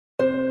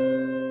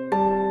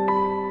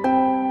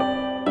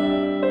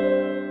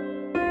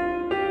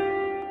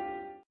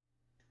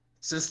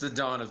Since the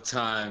dawn of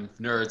time,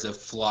 nerds have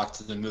flocked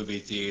to the movie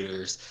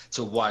theaters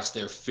to watch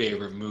their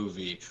favorite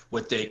movie,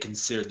 what they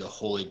considered the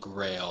holy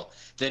grail.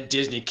 Then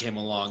Disney came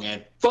along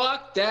and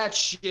fucked that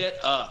shit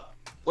up.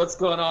 What's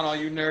going on, all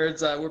you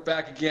nerds? We're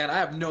back again. I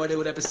have no idea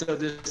what episode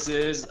this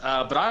is,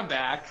 but I'm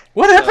back.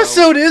 What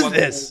episode is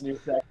this?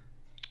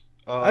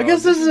 I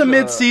guess this is a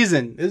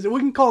mid-season. We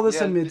can call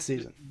this a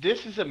mid-season.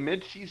 This is a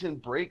mid-season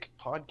break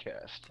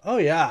podcast. Oh,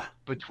 yeah.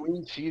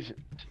 Between seasons.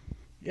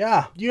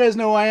 Yeah. You guys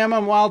know who I am.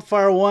 I'm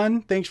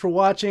Wildfire1. Thanks for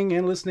watching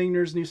and listening,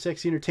 Nerds New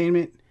Sexy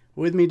Entertainment.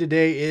 With me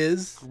today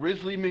is...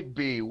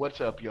 GrizzlyMcB.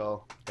 What's up,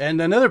 y'all?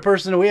 And another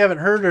person that we haven't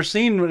heard or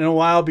seen in a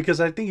while because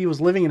I think he was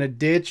living in a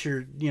ditch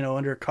or, you know,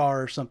 under a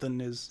car or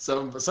something. Is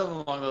something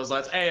along those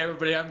lines. Hey,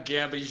 everybody, I'm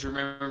Gambit. You should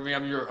remember me.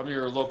 I'm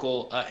your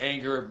local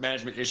anger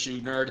management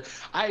issue nerd.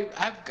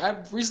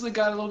 I've recently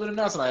got a little bit of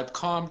nuts and I've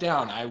calmed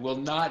down. I will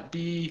not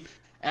be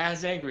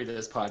as angry to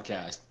this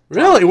podcast.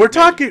 Really? We're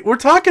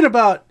talking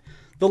about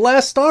the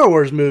last Star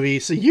Wars movie,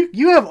 so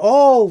you have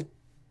all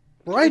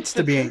rights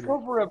to be angry.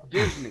 Takeover of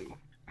Disney.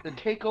 The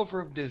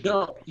takeover of Disney.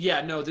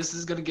 No, this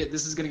is gonna get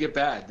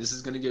bad. This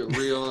is gonna get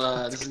real.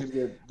 This is gonna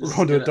get. We're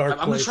going to a dark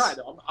place. I'm gonna try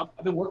though.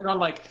 I've been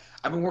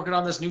working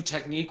on this new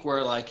technique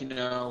where, like, you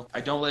know,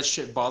 I don't let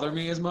shit bother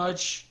me as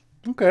much.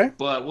 Okay.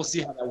 But we'll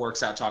see how that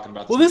works out. Talking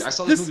about this movie. I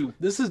saw this movie.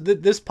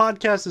 This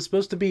podcast is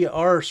supposed to be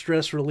our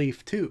stress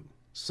relief too,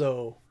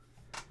 so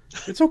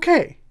it's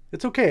okay.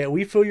 It's okay.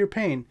 We feel your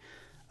pain.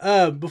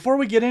 Before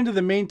we get into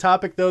the main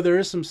topic, though, there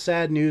is some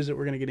sad news that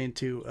we're going to get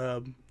into.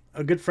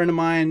 A good friend of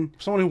mine,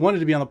 someone who wanted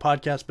to be on the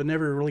podcast but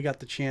never really got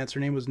the chance. Her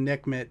name was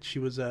Nekmet. She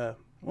was a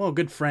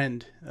good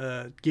friend.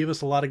 Gave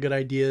us a lot of good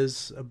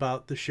ideas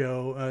about the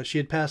show. She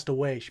had passed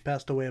away. She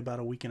passed away about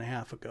a week and a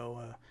half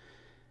ago.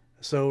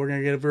 So we're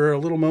going to give her a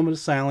little moment of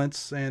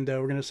silence, and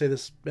we're going to say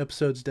this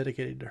episode's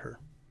dedicated to her.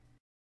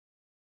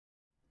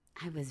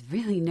 I was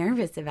really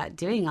nervous about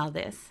doing all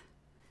this,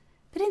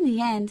 but in the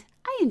end,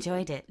 I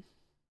enjoyed it.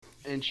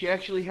 And she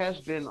actually has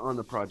been on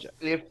the project.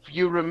 If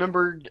you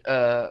remembered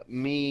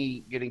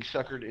me getting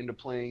suckered into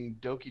playing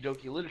Doki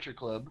Doki Literature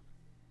Club,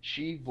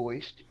 she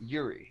voiced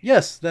Yuri.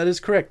 Yes, that is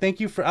correct. Thank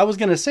you for... I was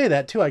going to say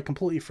that, too. I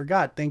completely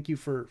forgot. Thank you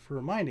for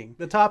reminding.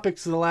 The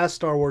topic's the last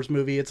Star Wars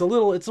movie. It's one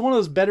of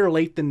those better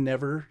late than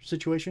never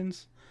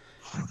situations.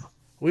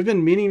 We've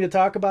been meaning to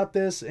talk about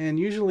this, and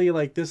usually,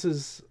 like, this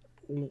is...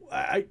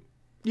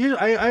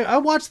 I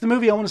watched the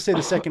movie, I want to say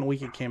the second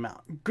week it came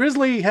out.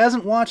 Grizzly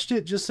hasn't watched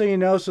it, just so you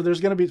know, so there's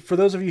going to be, for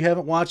those of you who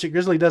haven't watched it,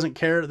 Grizzly doesn't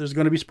care. There's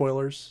going to be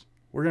spoilers.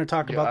 We're going to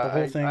talk about the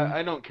whole thing.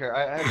 I don't care.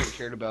 I haven't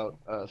cared about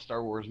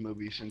Star Wars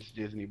movies since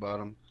Disney bought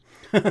them.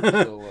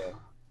 So,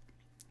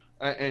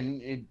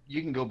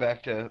 you can go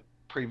back to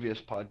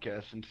previous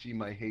podcasts and see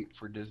my hate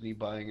for Disney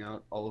buying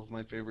out all of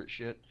my favorite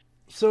shit.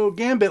 So,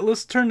 Gambit,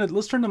 let's turn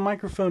the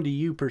microphone to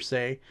you, per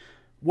se.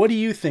 What do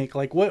you think?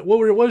 Like, what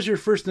was your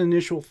first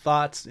initial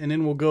thoughts? And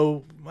then we'll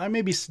go,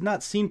 maybe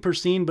not scene per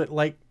scene, but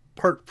like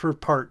part per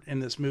part in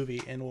this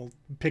movie, and we'll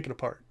pick it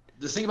apart.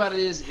 The thing about it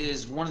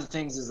is one of the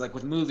things is, like,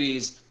 with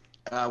movies,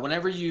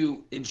 whenever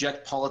you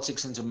inject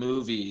politics into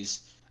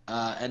movies,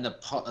 and the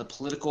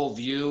political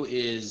view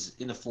is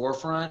in the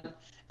forefront,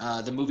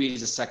 the movie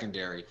is a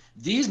secondary.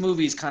 These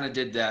movies kind of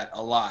did that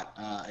a lot.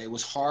 It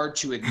was hard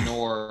to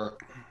ignore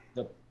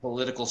the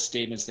political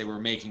statements they were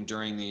making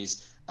during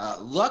these.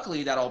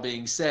 Luckily, that all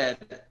being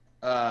said,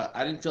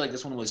 I didn't feel like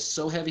this one was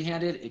so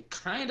heavy-handed. It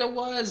kind of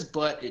was,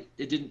 but it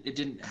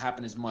didn't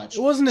happen as much.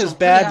 It wasn't as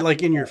bad,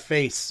 like, in your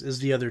face as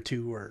the other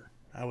two were,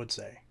 I would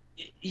say.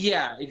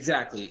 Yeah,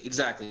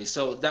 exactly.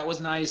 So that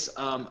was nice.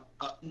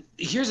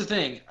 Here's the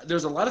thing: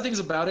 there's a lot of things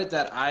about it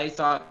that I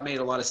thought made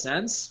a lot of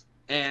sense,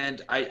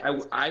 and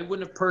I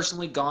wouldn't have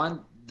personally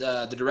gone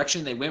the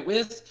direction they went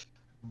with,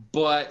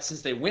 but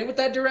since they went with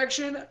that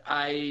direction,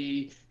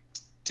 I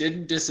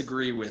didn't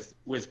disagree with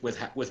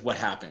what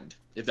happened,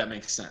 if that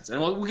makes sense. And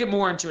we'll get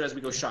more into it as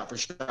we go shot for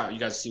shot. You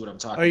guys see what I'm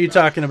talking about. Are you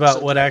talking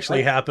about what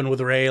actually happened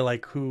with Rey,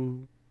 like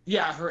who?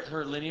 Yeah,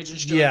 her lineage and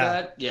shit like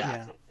that.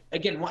 Yeah.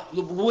 Again,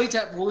 we'll wait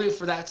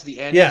for that to the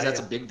end. Yeah, that's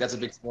a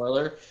big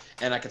spoiler,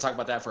 and I could talk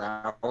about that for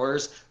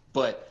hours.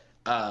 But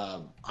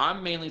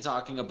I'm mainly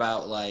talking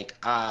about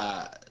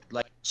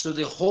so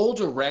the whole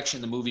direction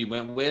the movie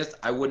went with,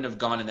 I wouldn't have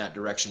gone in that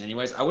direction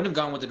anyways. I wouldn't have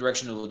gone with the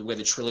direction of the way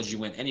the trilogy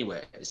went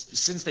anyways.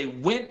 Since they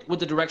went with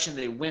the direction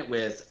they went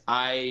with,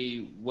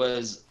 I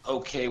was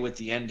okay with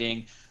the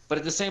ending. But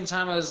at the same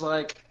time, I was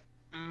like,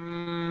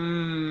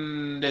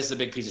 this is a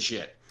big piece of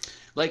shit.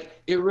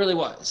 Like, it really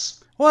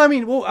was. Well, I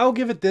mean, I'll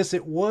give it this.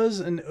 It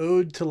was an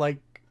ode to, like,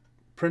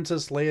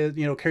 Princess Leia,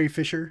 you know, Carrie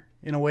Fisher,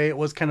 in a way. It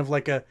was kind of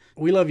like a,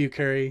 we love you,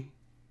 Carrie.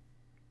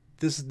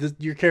 This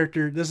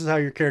is how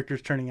your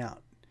character's turning out.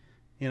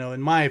 You know,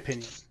 in my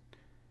opinion.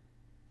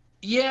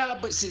 Yeah,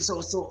 but see, so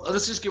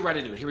let's just get right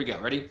into it. Here we go.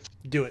 Ready?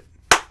 Do it.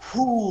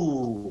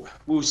 Whoo,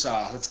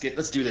 woosah. Let's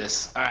do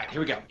this. All right, here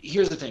we go.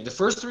 Here's the thing. The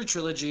first three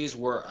trilogies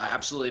were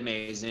absolutely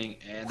amazing,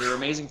 and they were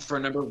amazing for a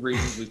number of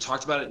reasons. We've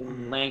talked about it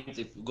in length.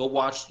 If you go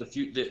watch the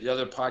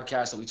other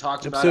podcasts that we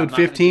talked about. Episode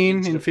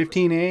 15 and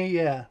 15A,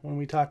 yeah, when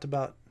we talked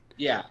about.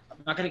 Yeah,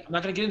 I'm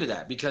not gonna get into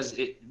that because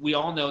we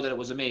all know that it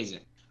was amazing.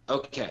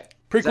 Okay.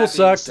 Prequel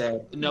sucked.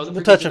 No, the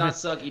We'll prequel touch did on not it.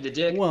 suck. Eat a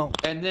dick. Well,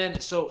 and then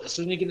so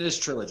we get into this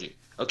trilogy.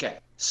 Okay,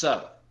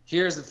 so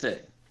here's the thing.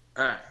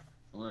 All right,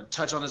 we're gonna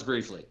touch on this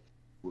briefly.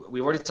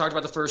 We already talked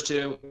about the first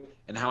two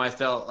and how I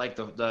felt like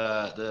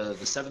the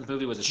seventh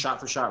movie was a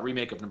shot-for-shot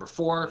remake of number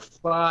 4,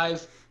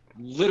 5.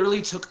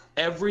 Literally took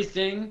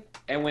everything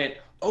and went,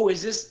 oh,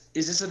 is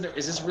this a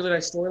really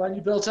nice storyline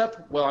you built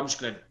up? Well, I'm just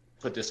gonna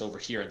put this over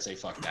here and say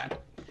fuck that,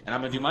 and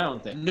I'm gonna do my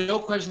own thing. No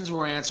questions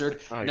were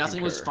answered.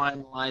 Nothing was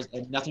finalized,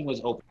 and nothing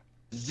was open.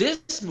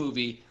 This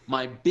movie,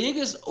 my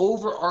biggest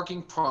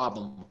overarching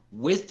problem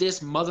with this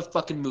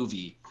motherfucking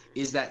movie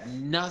is that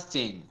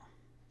nothing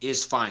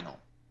is final.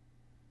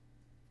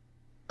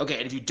 Okay,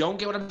 and if you don't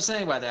get what I'm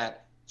saying by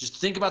that, just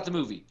think about the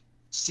movie.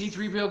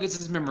 C-3PO gets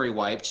his memory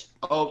wiped.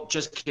 Oh,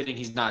 just kidding,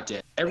 he's not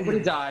dead. Everybody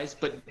dies,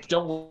 but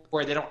don't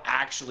worry, they don't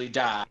actually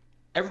die.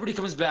 Everybody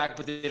comes back,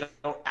 but they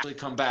don't actually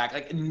come back.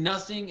 Like,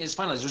 nothing is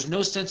finalized. There's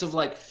no sense of,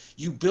 like,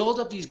 you build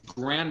up these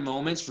grand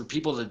moments for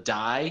people to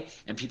die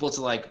and people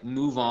to, like,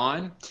 move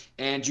on,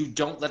 and you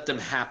don't let them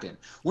happen.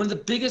 One of the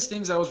biggest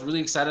things I was really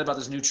excited about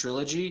this new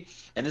trilogy,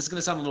 and this is going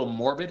to sound a little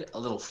morbid, a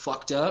little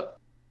fucked up,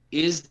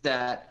 is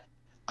that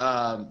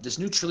this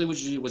new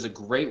trilogy was a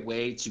great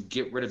way to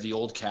get rid of the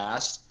old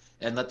cast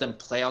and let them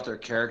play out their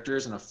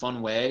characters in a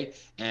fun way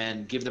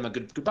and give them a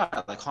good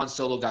goodbye. Like Han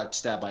Solo got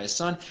stabbed by his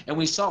son, and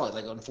we saw it.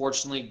 Like,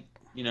 unfortunately,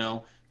 you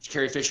know,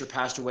 Carrie Fisher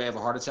passed away of a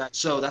heart attack.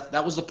 So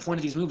that was the point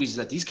of these movies, is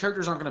that these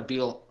characters aren't going to be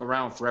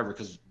around forever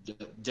because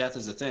death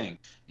is a thing,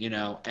 you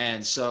know.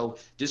 And so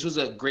this was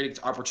a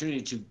great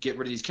opportunity to get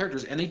rid of these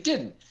characters, and they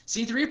didn't.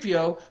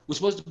 C-3PO was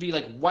supposed to be,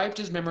 like, wiped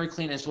his memory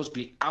clean and supposed to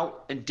be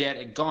out and dead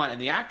and gone, and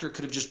the actor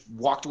could have just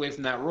walked away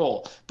from that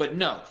role. But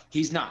no,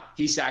 he's not.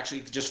 He's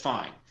actually just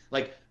fine.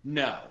 Like,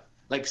 no.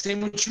 Like,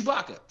 same with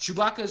Chewbacca.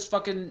 Chewbacca is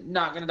fucking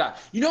not gonna die.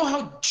 You know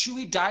how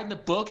Chewie died in the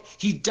book?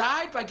 He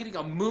died by getting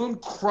a moon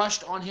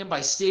crushed on him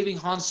by saving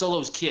Han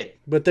Solo's kid.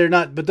 But they're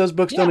not. But those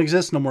books don't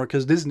exist no more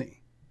because Disney.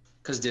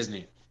 Because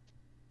Disney.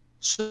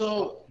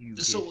 So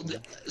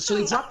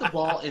they dropped the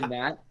ball in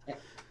that.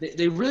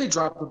 They really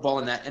dropped the ball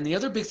in that. And the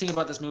other big thing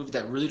about this movie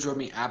that really drove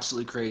me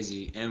absolutely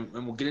crazy, and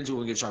we'll get into it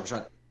when we get shot for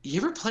shot. You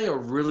ever play a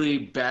really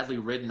badly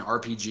written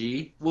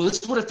RPG? Well,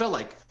 this is what it felt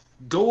like.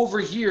 Go over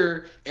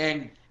here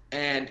and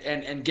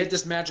get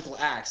this magical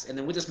axe, and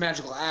then with this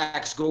magical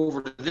axe go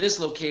over to this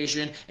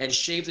location and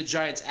shave the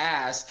giant's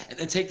ass, and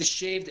then take the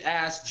shaved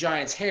ass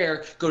giant's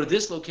hair, go to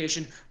this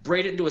location,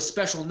 braid it into a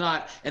special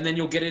knot, and then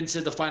you'll get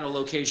into the final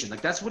location.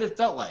 Like, that's what it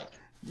felt like.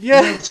 Yeah.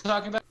 You know what I'm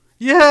talking about?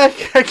 Yeah,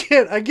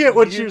 I get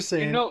what you're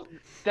saying. You know,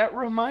 that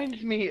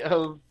reminds me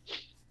of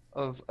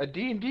a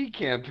D&D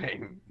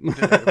campaign.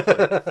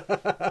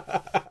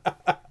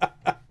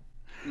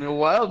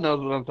 Wild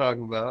knows what I'm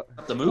talking about.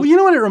 Well, you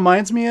know what it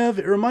reminds me of?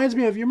 It reminds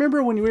me of, you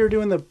remember when we were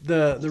doing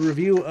the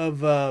review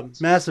of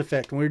Mass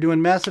Effect, when we were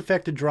doing Mass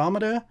Effect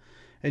Andromeda,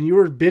 and you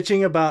were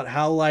bitching about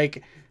how,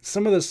 like,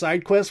 some of the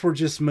side quests were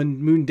just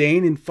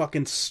mundane and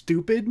fucking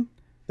stupid?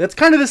 That's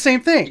kind of the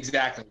same thing.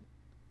 Exactly.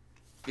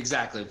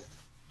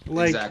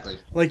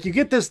 Like, you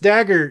get this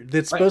dagger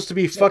that's supposed to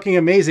be fucking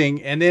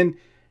amazing, and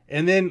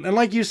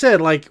like you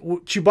said, like,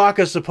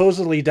 Chewbacca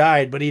supposedly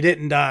died, but he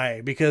didn't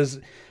die because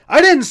I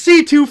didn't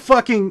see 2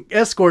 fucking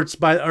escorts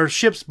or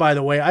ships, by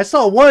the way. I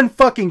saw 1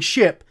 fucking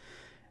ship.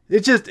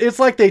 It's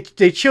like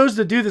they chose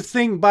to do this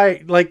thing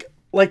by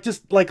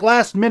just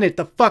last minute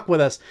to fuck with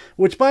us.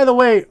 Which, by the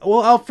way,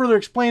 well, I'll further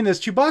explain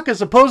this. Chewbacca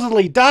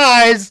supposedly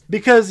dies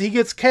because he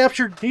gets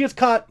captured. He gets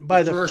caught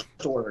by the First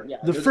Order. Yeah,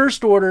 the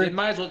First Order. They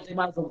might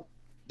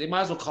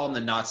as well call him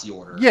the Nazi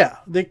Order. Yeah,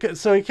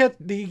 so he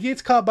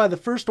gets caught by the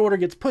First Order,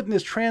 gets put in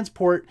this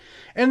transport,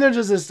 and there's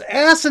just this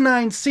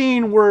asinine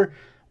scene where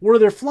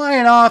they're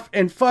flying off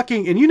and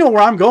fucking, and you know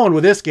where I'm going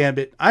with this,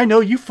 Gambit. I know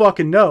you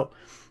fucking know.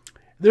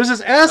 There's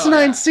this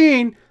asinine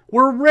scene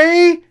where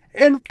Rey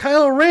and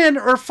Kylo Ren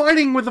are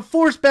fighting with the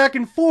Force back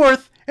and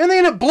forth, and they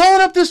end up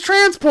blowing up this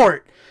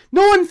transport.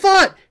 No one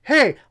thought,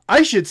 hey,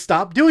 I should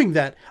stop doing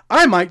that.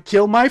 I might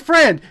kill my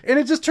friend. And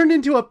it just turned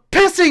into a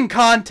pissing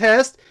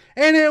contest,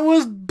 and it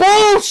was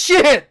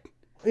bullshit.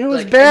 It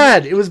was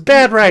bad. It was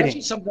bad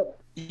writing.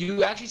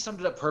 You actually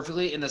summed it up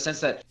perfectly in the sense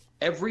that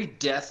every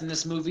death in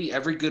this movie,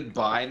 every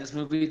goodbye in this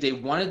movie, they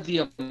wanted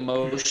the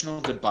emotional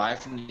goodbye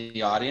from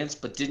the audience,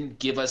 but didn't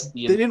give us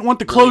the. They didn't want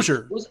the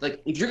closure.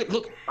 Like, if you're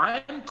look,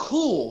 I'm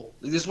cool.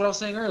 This is what I was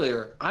saying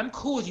earlier. I'm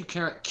cool with you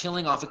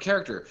killing off a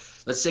character.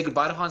 Let's say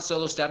goodbye to Han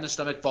Solo, stabbed in the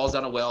stomach, falls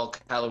down a well.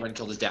 Kylo Ren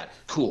killed his dad.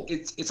 Cool.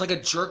 It's like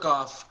a jerk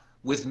off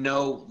and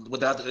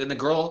the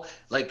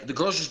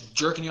girl's just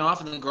jerking you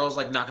off, and the girl's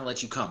like not gonna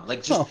let you come.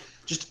 Like,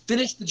 just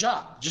finish the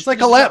job. It's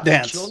like a lap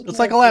dance. It's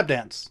like a lap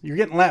dance. You're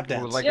getting lap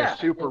dance. With like a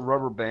super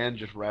rubber band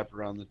just wrapped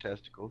around the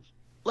testicles.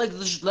 Like,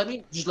 just let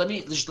me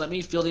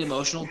feel the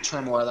emotional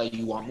turmoil that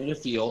you want me to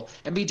feel,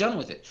 and be done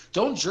with it.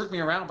 Don't jerk me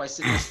around by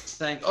sitting there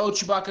saying, "Oh,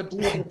 Chewbacca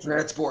blew up the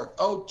transport.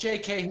 Oh,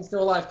 JK, he's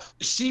still alive."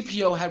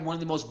 CPO had one of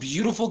the most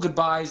beautiful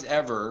goodbyes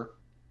ever.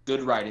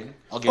 good writing.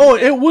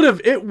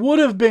 It would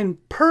have been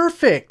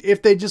perfect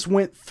if they just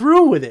went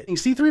through with it.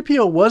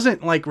 C-3PO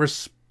wasn't like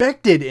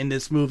respected in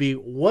this movie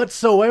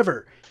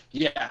whatsoever.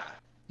 Yeah.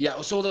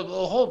 So the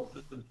whole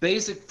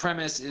basic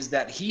premise is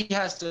that he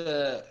has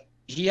to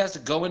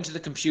go into the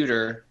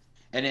computer,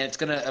 and it's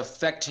gonna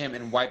affect him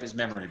and wipe his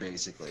memory,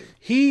 basically.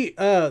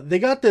 They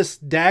got this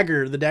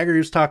dagger, the dagger he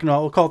was talking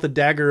about. We'll call it the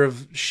dagger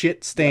of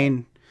shit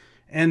stain,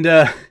 and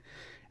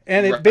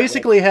it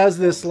basically has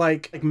this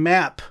like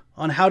map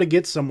on how to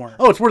get somewhere.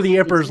 Oh, it's where the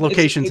Emperor's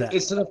location's at.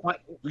 It's to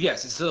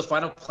the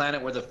final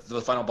planet where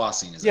the final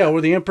boss scene is. Yeah,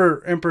 where the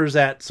Emperor's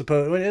at.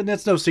 And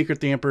that's no secret.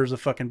 The Emperor's a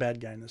fucking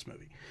bad guy in this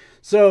movie.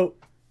 So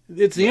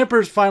it's the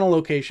Emperor's final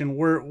location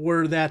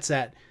where that's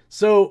at.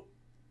 So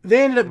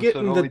they ended up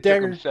getting the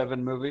dagger.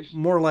 7 movies.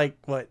 More like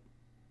what,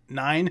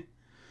 9,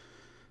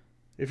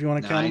 if you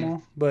want to count them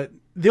all. But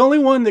the only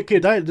one that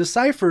could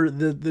decipher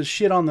the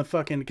shit on the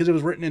fucking, because it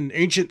was written in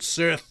ancient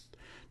Sith.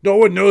 No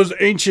one knows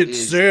ancient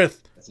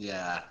Sith.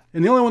 Yeah.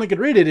 And the only one that could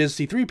read it is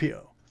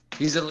C-3PO.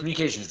 He's a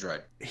communications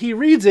droid. He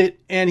reads it,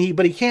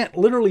 but he can't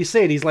literally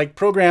say it. He's like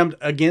programmed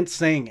against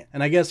saying it.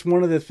 And I guess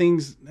one of the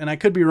things, and I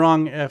could be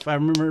wrong if I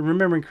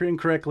remembering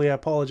incorrectly, I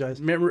apologize.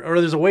 Or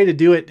there's a way to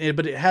do it,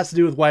 but it has to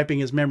do with wiping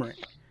his memory.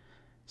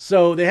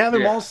 So they have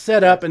him all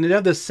set up, and they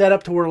have this set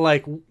up to where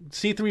like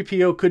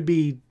C-3PO could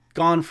be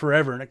gone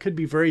forever, and it could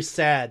be very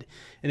sad,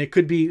 and it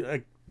could be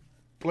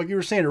like you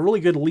were saying, a really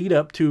good lead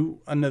up to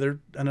another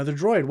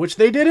droid, which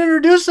they did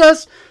introduce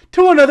us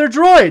to another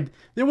droid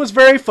that was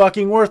very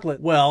fucking worthless.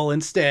 Well,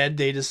 instead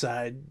they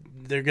decide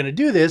they're going to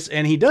do this,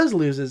 and he does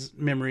lose his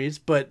memories,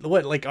 but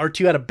like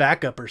R2 had a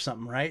backup or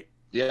something, right?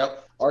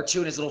 Yep. R2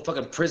 in his little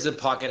fucking prison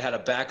pocket had a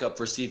backup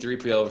for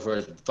C-3PO for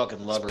his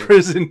fucking lover.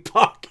 Prison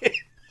pocket.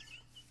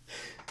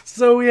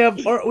 So we have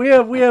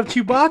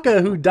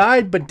Chewbacca, who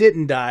died but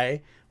didn't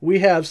die. We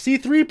have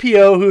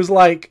C-3PO, who's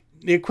like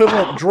the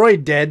equivalent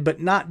droid dead,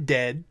 but not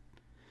dead.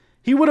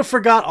 He would have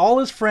forgot all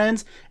his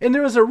friends. And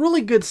there was a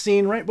really good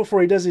scene right before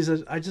he does. He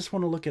says, I just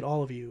want to look at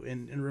all of you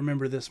and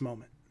remember this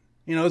moment.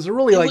 You know, it was a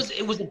really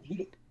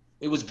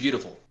it was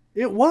beautiful.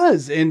 It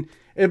was.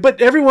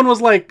 But everyone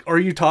was like, are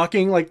you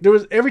talking? Like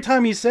every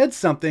time he said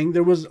something,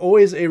 there was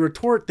always a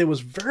retort that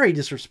was very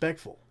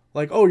disrespectful.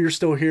 Like, oh, you're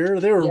still here?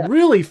 They were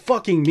really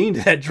fucking mean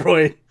to that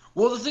droid.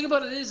 Well, the thing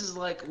about it is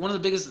like one of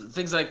the biggest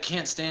things that I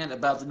can't stand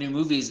about the new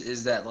movies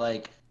is that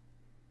like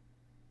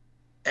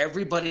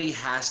everybody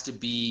has to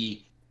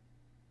be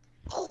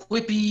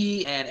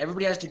quippy and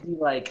everybody has to be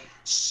like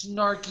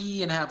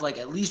snarky and have like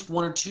at least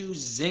 1 or 2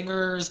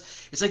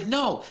 zingers. It's like,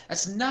 no,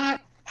 that's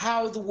not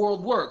how the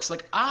world works.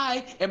 Like,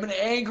 I am an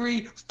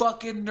angry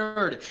fucking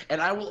nerd,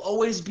 and I will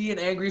always be an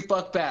angry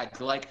fuck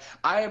bag. Like,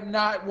 I am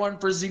not one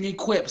for zingy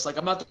quips. Like,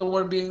 I'm not the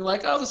one being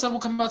like, oh, the sun will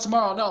come out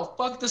tomorrow. No,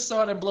 fuck the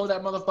sun and blow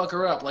that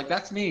motherfucker up. Like,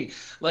 that's me.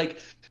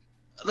 Like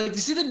you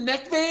see the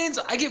neck veins?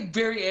 I get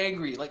very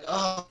angry. Like,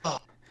 oh.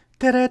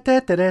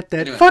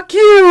 Anyway. Fuck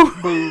you.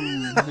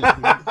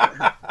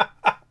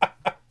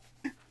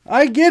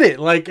 I get it.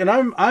 Like, and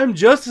I'm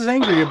just as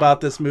angry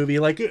about this movie.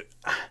 Like,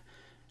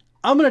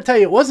 I'm gonna tell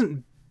you, it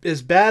wasn't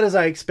as bad as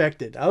I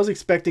expected. I was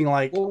expecting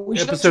like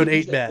episode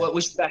 8 bad. Well,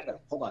 we should back it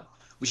up. Hold on.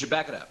 We should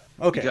back it up.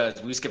 Okay.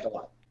 Because we skipped a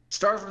lot.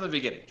 Start from the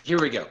beginning.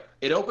 Here we go.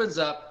 It opens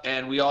up,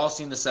 and we all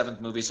seen the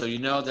 7th movie, so you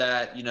know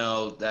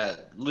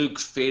that Luke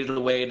faded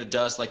away into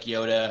dust like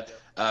Yoda.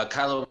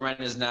 Kylo Ren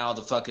is now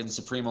the fucking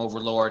supreme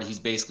overlord. He's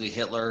basically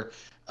Hitler.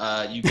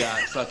 You got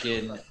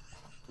fucking.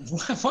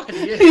 Fucking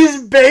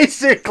He's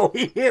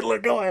basically Hitler.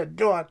 Go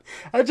on.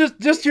 I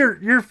just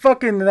your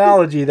fucking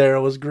analogy there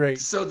was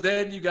great. So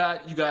then you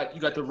got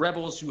the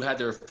rebels who had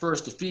their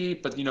first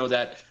defeat, but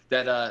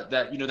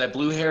that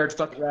blue-haired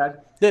fucking rag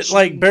that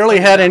like barely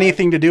had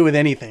anything to do with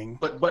anything.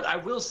 But I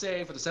will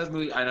say for the 7th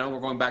movie, I know we're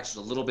going back just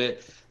a little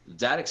bit.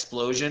 That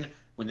explosion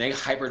when they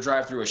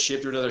hyperdrive through a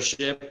ship to another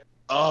ship,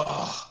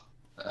 oh,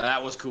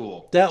 that was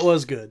cool. That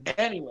was good.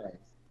 Anyway.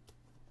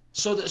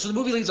 So the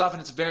movie leads off,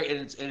 and it's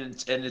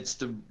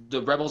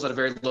the rebels at a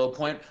very low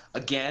point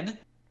again.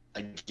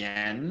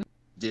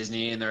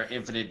 Disney and their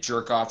infinite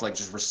jerk off, like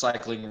just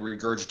recycling,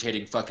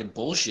 regurgitating fucking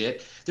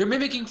bullshit. They're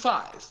mimicking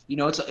 5. You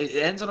know, it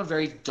ends on a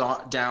very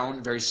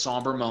down, very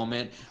somber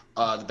moment.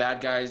 The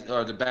bad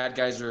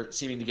guys are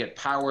seeming to get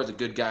power. The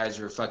good guys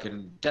are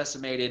fucking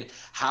decimated.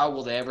 How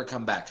will they ever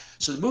come back?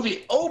 So the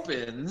movie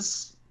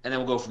opens, and then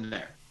we'll go from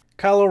there.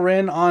 Kylo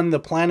Ren on the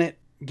planet.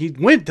 He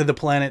went to the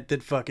planet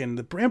that fucking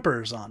the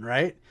Emperor's on,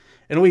 right?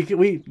 And one of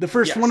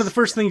the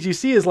first things you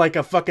see is like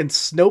a fucking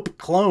Snoke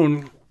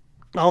clone,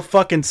 all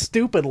fucking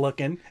stupid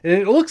looking, and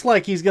it looks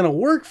like he's gonna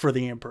work for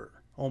the Emperor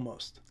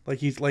almost. Like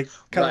he's like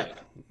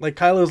like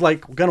Kylo's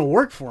like gonna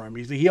work for him.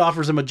 He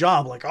offers him a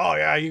job, like, oh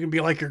yeah, you can be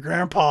like your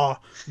grandpa,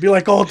 be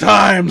like old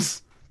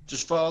times.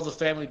 Just follow the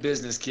family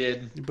business,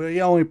 kid. But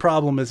the only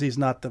problem is he's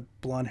not the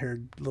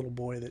blonde-haired little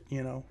boy that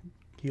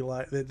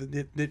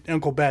that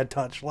Uncle Bad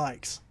Touch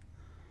likes.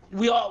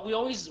 We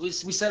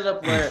set it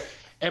up where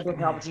Emperor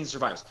Palpatine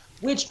survives.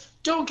 Which,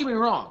 don't get me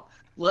wrong,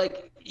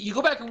 like you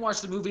go back and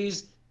watch the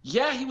movies.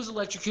 Yeah, he was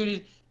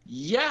electrocuted.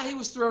 Yeah, he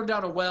was thrown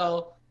down a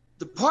well.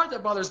 the part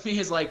that bothers me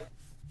is like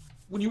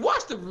when you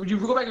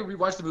go back and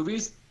rewatch the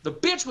movies, the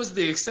bitch was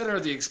the center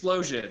of the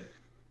explosion.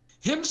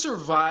 Him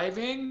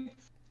surviving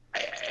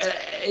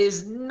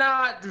is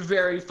not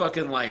very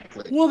fucking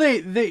likely. Well,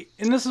 they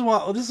and this is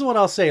what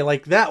I'll say.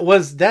 Like that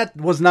was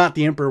not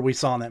the Emperor we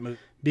saw in that movie,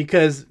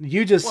 because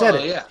you just said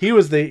it. Yeah. He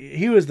was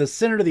the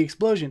center of the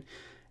explosion,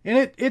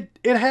 and it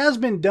has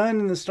been done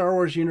in the Star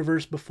Wars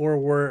universe before,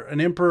 where an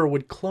Emperor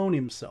would clone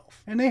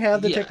himself, and they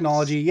have the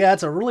technology. Yeah,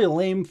 it's a really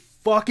lame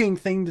fucking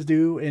thing to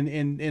do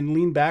and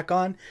lean back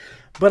on.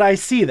 But I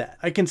see that.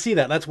 I can see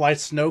that. That's why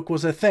Snoke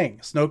was a thing.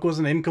 Snoke was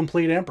an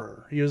incomplete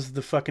Emperor. He was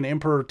the fucking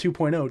Emperor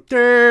 2.0.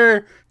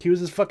 Durr! He was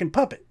his fucking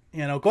puppet.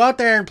 You know, go out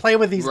there and play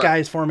with these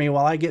guys for me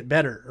while I get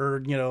better.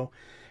 Or, you know,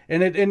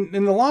 and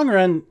in the long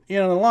run, you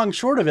know, the long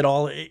short of it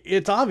all,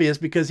 it's obvious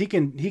because he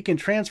can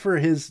transfer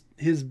his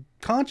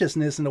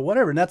consciousness into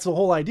whatever. And that's the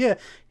whole idea.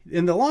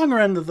 In the long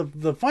run,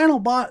 the final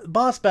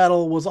boss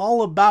battle was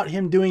all about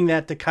him doing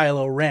that to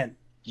Kylo Ren.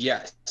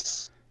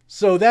 Yes.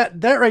 So that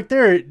right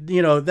there,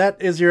 you know,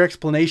 that is your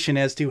explanation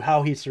as to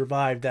how he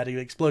survived that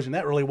explosion.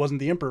 That really wasn't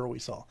the Emperor we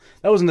saw.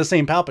 That wasn't the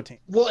same Palpatine.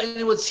 Well, and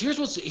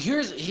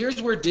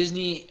here's where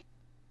Disney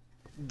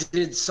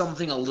did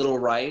something a little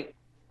right.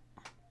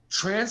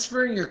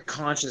 Transferring your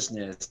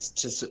consciousness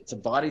to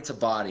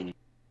body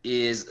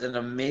is an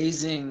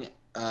amazing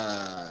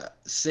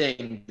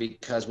thing,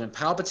 because when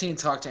Palpatine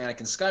talked to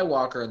Anakin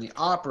Skywalker in the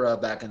opera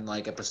back in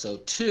like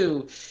episode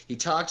 2, he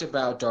talked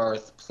about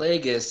Darth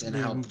Plagueis and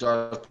how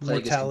Darth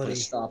Plagueis can put a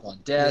stop on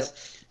death.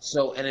 Yep.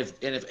 So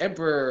if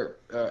Emperor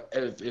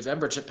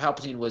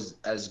Palpatine was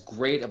as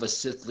great of a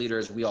Sith leader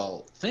as we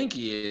all think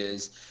he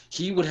is,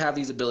 he would have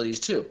these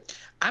abilities too.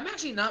 I'm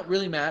actually not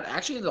really mad.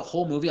 Actually, in the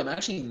whole movie, I'm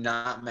actually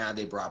not mad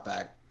they brought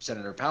back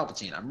Senator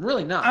Palpatine. I'm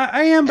really not.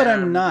 I am, but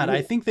I'm not.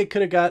 I think they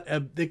could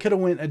have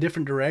went a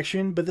different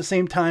direction, but at the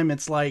same time,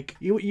 it's like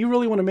you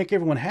really want to make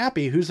everyone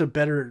happy. Who's a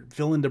better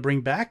villain to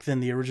bring back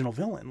than the original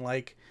villain?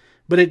 Like,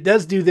 but it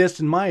does do this,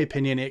 in my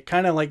opinion. It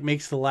kind of like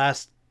makes the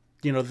last,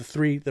 you know,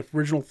 the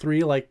original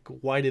 3. Like,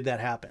 why did that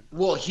happen?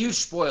 Well, huge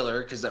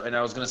spoiler, and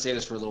I was gonna say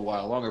this for a little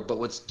while longer. But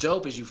what's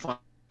dope is you find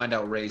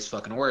out Rey's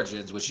fucking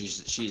origins, which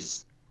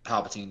she's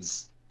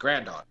Palpatine's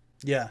granddaughter.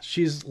 Yeah,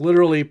 she's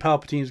literally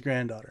Palpatine's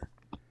granddaughter.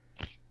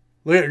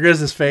 Look at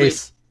Grizz's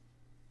face.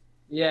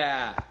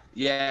 Yeah,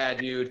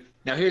 dude.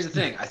 Now here's the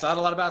thing. I thought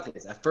a lot about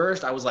this. At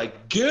first, I was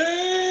like,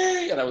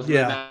 gay, and I was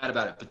really mad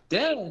about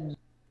it.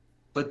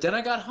 But then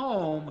I got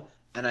home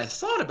and I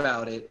thought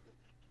about it,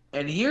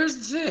 and here's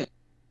the thing.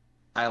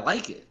 I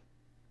like it,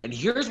 and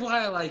here's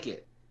why I like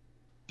it.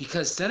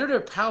 Because Senator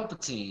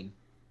Palpatine,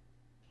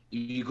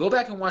 you go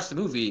back and watch the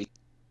movie.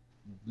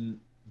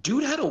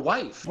 Dude had a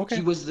wife. Okay.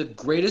 He was the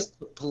greatest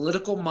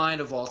political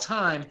mind of all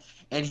time,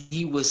 and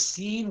he was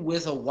seen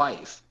with a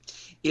wife.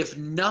 If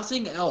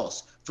nothing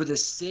else, for the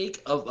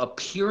sake of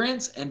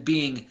appearance and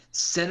being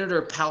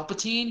Senator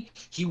Palpatine,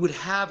 he would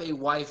have a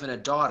wife and a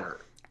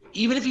daughter.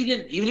 Even if he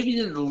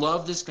didn't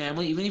love this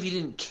family, even if he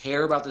didn't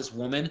care about this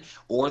woman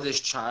or this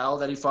child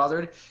that he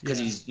fathered, because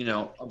he's, you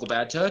know, Uncle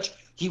Bad Touch,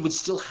 he would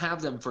still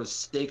have them for the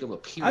sake of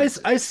appearance.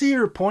 I see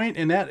your point,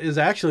 and that is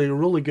actually a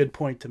really good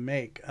point to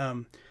make.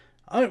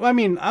 I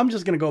mean, I'm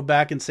just going to go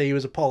back and say he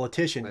was a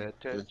politician. Bad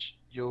Touch,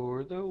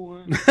 you're the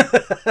one.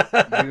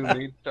 You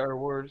made Star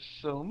Wars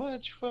so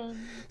much fun.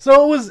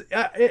 So it was,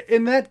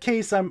 in that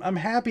case, I'm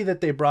happy that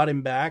they brought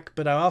him back,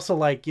 but I also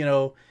like, you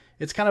know,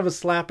 it's kind of a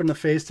slap in the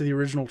face to the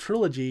original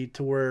trilogy,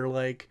 to where,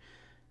 like,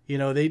 you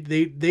know,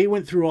 they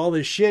went through all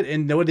this shit,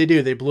 and what did they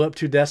do? They blew up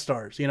 2 Death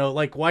Stars. You know,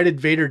 like, why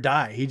did Vader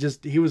die?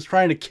 He was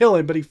trying to kill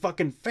him, but he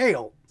fucking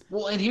failed.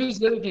 Well, and here's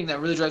the other thing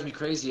that really drives me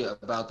crazy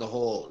about the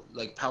whole,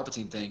 like,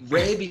 Palpatine thing.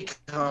 Rey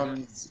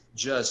becomes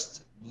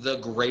just the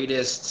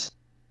greatest,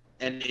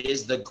 and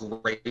is the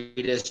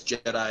greatest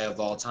Jedi of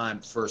all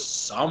time for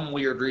some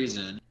weird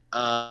reason,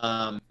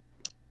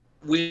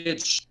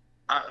 which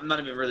I'm not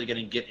even really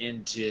going to get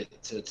into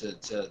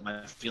to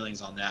my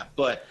feelings on that.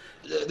 But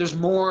there's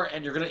more,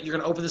 and you're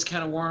gonna open this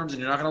can of worms, and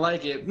you're not gonna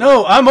like it.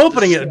 No, I'm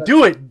opening it.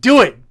 Do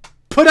it.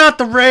 Put out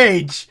the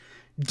rage.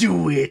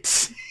 Do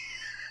it.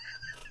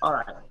 All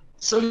right.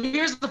 So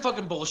here's the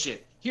fucking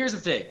bullshit. Here's the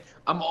thing.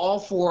 I'm all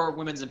for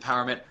women's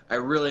empowerment. I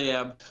really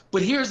am.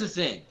 But here's the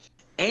thing.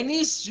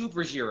 Any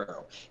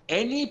superhero,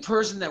 any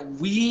person that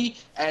we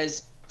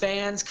as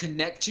fans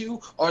connect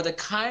to are the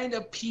kind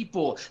of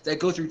people that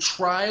go through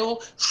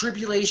trial,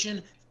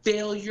 tribulation,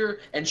 failure,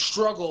 and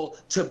struggle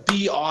to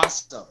be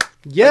awesome.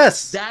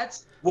 Yes. Like,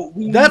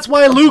 that's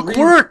why Luke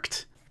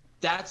worked.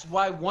 That's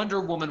why Wonder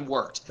Woman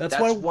worked. That's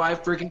why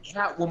freaking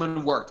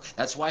Catwoman worked.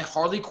 That's why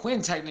Harley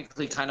Quinn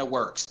technically kind of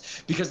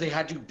works. Because they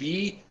had to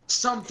be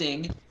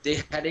something,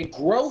 they had a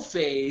grow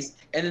phase,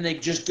 and then they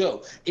just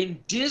go. In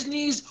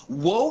Disney's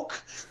woke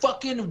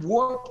fucking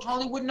warped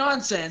Hollywood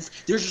nonsense,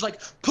 they're just like,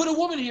 put a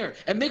woman here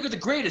and make her the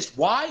greatest.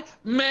 Why?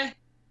 Meh.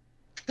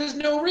 There's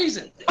no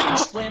reason.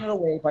 Explain it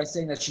away by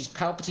saying that she's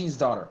Palpatine's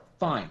daughter.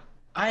 Fine.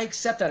 I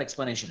accept that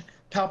explanation.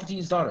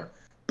 Palpatine's daughter.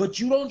 But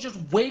you don't just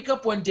wake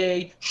up one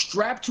day,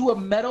 strapped to a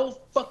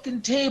metal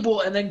fucking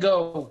table, and then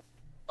go,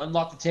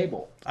 Unlock the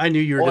table. I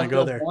knew you were going to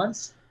go there.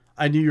 Once,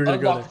 I knew you were going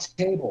to go there. Unlock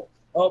the table.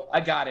 Oh, I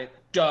got it.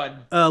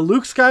 Done.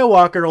 Luke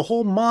Skywalker, a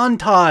whole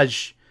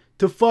montage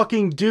to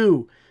fucking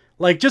do.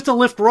 Like, just to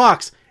lift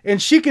rocks. And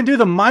she can do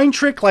the mind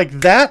trick like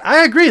that?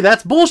 I agree.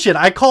 That's bullshit.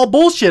 I call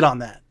bullshit on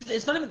that.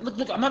 It's not even...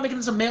 Look, I'm not making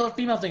this a male or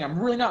female thing. I'm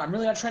really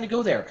not trying to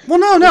go there. Well,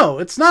 no.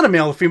 It's not a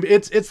male or female.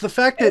 It's the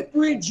fact that...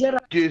 Every Jedi...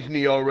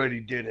 Disney already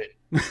did it.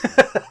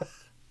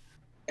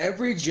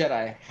 Every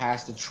Jedi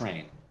has to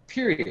train.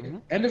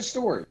 Period. End of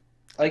story.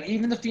 Like,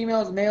 even the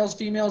females, males,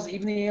 females,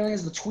 even the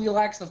aliens, the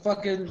Twi'leks, the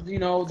fucking,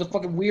 the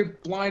fucking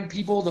weird blind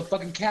people, the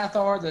fucking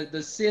Cathar,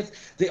 the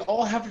Sith, they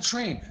all have to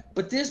train.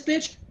 But this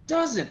bitch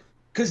doesn't.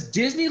 Because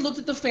Disney looked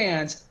at the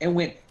fans and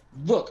went,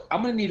 look,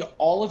 I'm going to need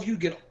all of you to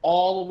get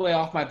all the way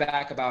off my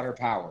back about her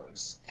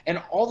powers.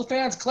 And all the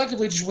fans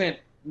collectively just went,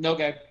 no,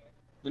 okay,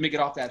 let me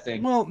get off that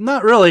thing. Well,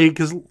 not really,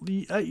 because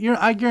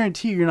I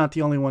guarantee you're not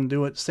the only one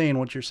saying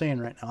what you're saying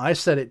right now. I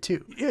said it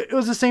too. It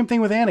was the same thing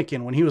with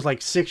Anakin. When he was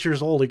like 6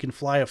 years old, he can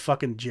fly a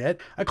fucking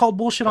jet. I called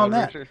bullshit on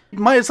that.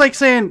 It's like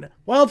saying,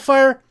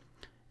 Wildfire,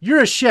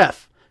 you're a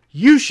chef.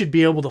 You should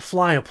be able to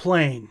fly a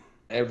plane.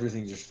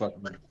 Everything just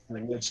fucking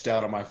glitched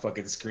out on my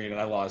fucking screen,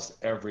 and I lost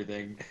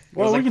everything.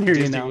 Well, we can hear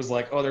you now. Disney was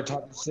like, oh, they're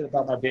talking shit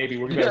about my baby.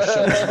 We're going to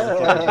shut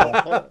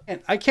this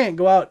And I can't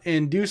go out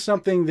and do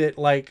something that,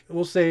 like,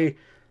 we'll say,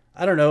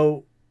 I don't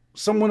know,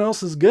 someone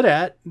else is good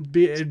at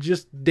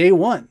just day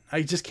one.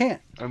 I just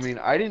can't. I mean,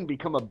 I didn't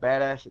become a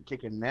badass at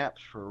taking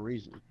naps for a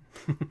reason.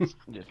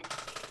 Just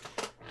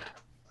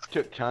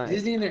took time.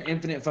 Disney in their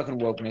infinite fucking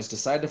wokeness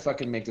decided to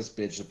fucking make this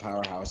bitch a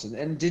powerhouse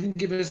and didn't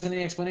give us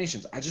any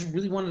explanations. I just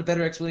really wanted a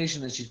better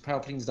explanation that she's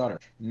Palpatine's daughter.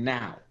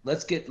 Now,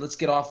 let's get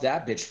off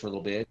that bitch for a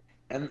little bit.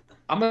 And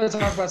I'm going to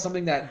talk about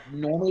something that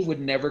normally would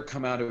never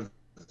come out of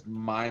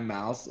my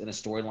mouth in a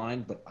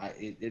storyline, but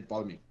it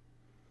bothered me.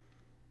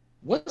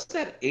 What's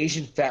that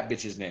Asian fat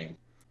bitch's name?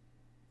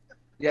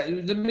 Yeah,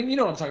 you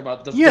know what I'm talking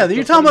about.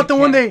 You're talking about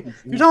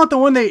the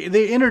one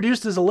they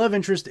introduced as a love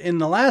interest in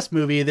the last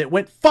movie that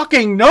went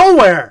fucking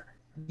nowhere.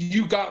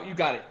 You got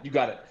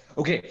it.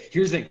 Okay,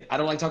 here's the thing. I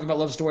don't like talking about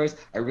love stories.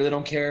 I really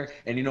don't care.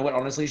 And you know what?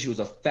 Honestly, she was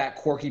a fat,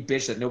 quirky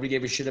bitch that nobody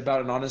gave a shit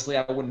about. And honestly,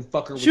 I wouldn't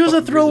fuck her. She was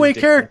a throwaway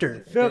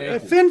character.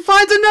 Finn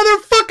finds another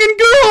fucking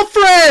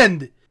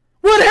girlfriend.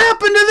 What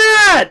happened to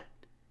that?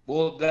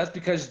 Well, that's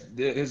because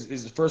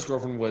his first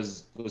girlfriend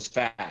was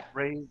fat.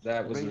 Ray,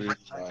 that was Ray, the reason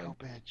psycho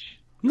why. bitch.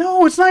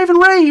 No, it's not even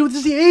Ray. It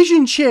was the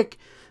Asian chick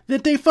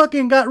that they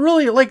fucking got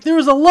really, like, there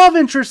was a love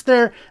interest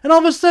there, and all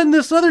of a sudden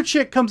this other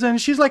chick comes in,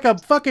 and she's like a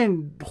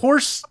fucking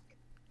horse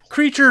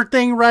creature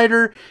thing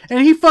rider, and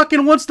he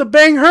fucking wants to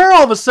bang her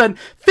all of a sudden.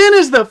 Finn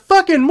is the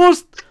fucking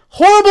most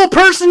horrible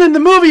person in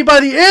the movie by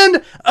the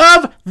end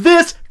of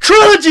this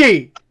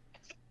trilogy.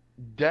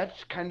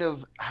 That's kind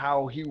of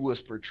how he was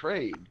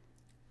portrayed.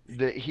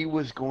 That he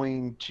was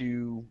going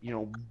to,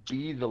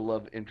 be the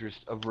love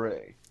interest of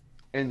Rey.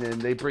 And then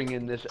they bring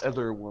in this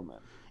other woman.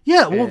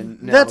 Yeah, well,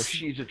 and now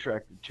she's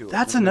attracted to it.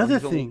 That's another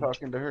thing.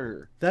 Talking to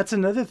her. That's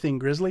another thing,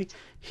 Grizzly.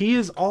 He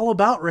is all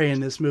about Rey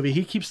in this movie.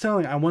 He keeps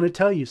telling, I want to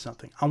tell you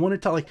something. I want to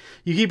tell, like,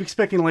 you keep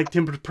expecting, like,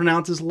 him to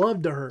pronounce his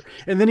love to her.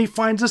 And then he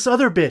finds this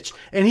other bitch,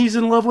 and he's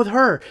in love with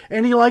her.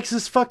 And he likes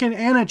this fucking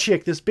Anna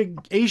chick, this big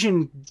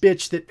Asian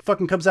bitch that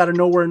fucking comes out of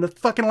nowhere in the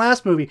fucking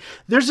last movie.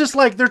 There's just,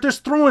 like, they're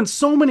just throwing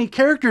so many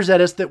characters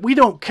at us that we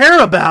don't care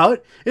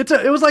about.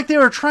 It was like they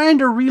were trying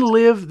to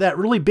relive that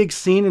really big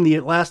scene in the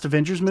last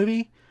Avengers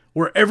movie,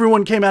 where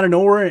everyone came out of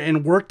nowhere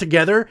and worked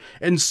together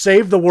and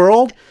saved the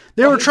world.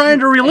 They were trying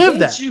to relive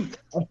that.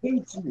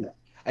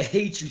 I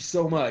hate you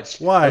so much.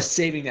 Why? I was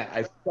saving that.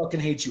 I fucking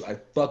hate you. I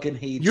fucking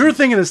hate you. You were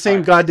thinking the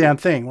same goddamn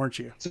thing, weren't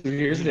you? So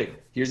here's the thing.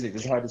 This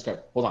is how I describe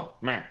it. Hold on.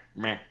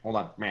 Hold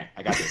on.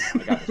 I got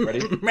this.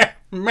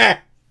 Ready?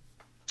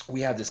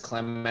 We have this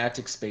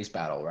climactic space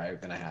battle,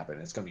 right? Gonna happen.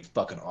 It's gonna be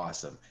fucking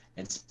awesome.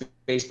 And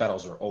space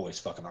battles are always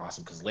fucking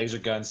awesome because laser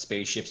guns,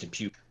 spaceships,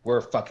 and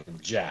we're fucking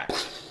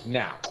jacked.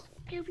 Now.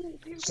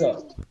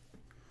 So,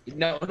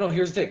 no,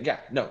 here's the thing. Yeah,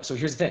 no, so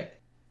here's the thing.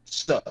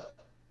 So,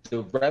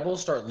 the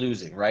rebels start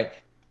losing, right?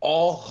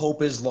 All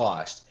hope is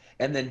lost.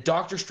 And then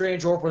Doctor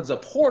Strange opens a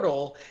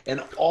portal,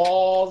 and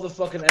all the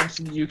fucking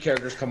MCU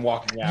characters come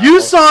walking out.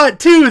 You saw it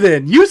too,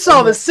 then. You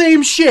saw the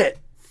same shit.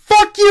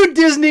 Fuck you,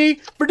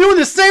 Disney, for doing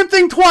the same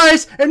thing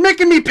twice and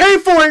making me pay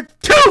for it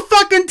 2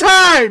 fucking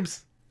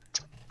times!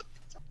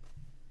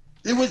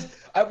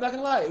 I'm not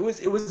gonna lie, it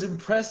was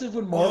impressive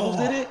when Marvel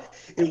did it.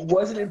 It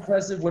wasn't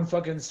impressive when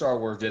fucking Star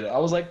Wars did it. I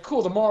was like,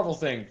 cool, the Marvel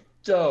thing,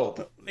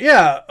 dope.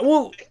 Yeah,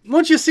 well,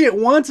 once you see it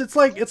once, it's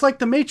like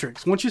The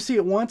Matrix. Once you see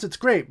it once, it's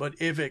great. But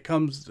if it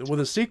comes with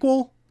a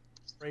sequel,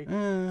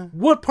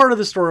 what part of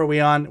the story are we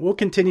on? We'll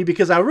continue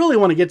because I really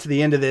want to get to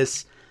the end of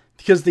this,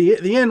 because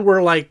the end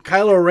where like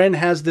Kylo Ren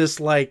has this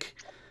like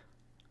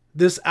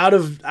this out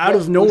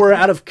of nowhere,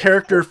 out of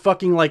character,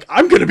 fucking like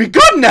I'm gonna be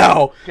good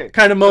now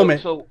kind of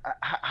moment. So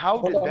how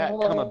did that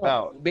come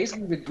about?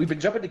 Basically, we've been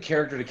jumping to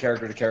character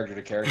because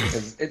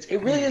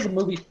it really is a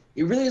movie.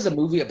 It really is a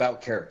movie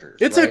about characters.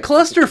 It's a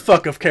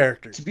clusterfuck of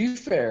characters. To be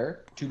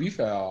fair,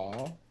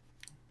 Star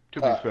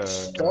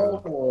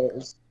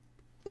Wars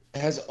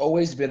has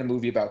always been a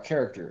movie about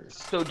characters.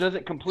 So does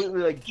it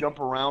completely like jump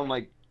around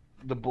like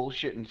the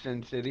bullshit in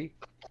Sin City?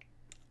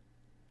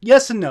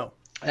 Yes and no.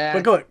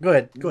 And But go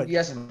ahead.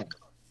 Yes and no.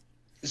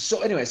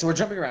 So anyway, so we're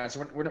jumping around.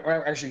 So we're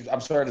actually,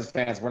 I'm sorry to the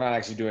fans, we're not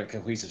actually doing a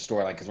cohesive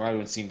storyline because we're not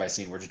doing scene by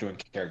scene. We're just doing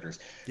characters.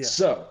 Yeah.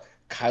 So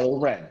Kylo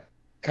Ren.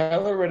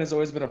 Kylo Ren has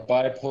always been a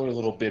bipolar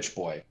little bitch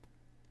boy.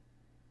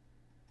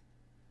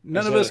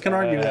 None of us can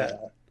argue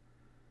that.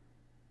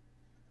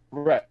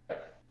 Right.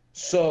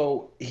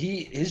 So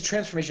his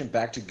transformation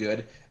back to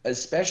good,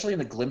 especially in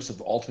the glimpse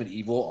of ultimate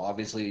evil,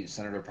 obviously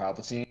Senator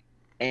Palpatine,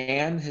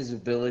 and his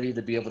ability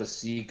to be able to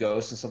see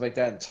ghosts and stuff like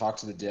that and talk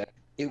to the dead.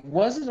 It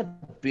wasn't a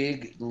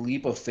big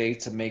leap of faith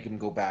to make him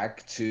go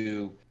back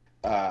to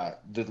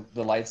the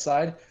light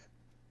side,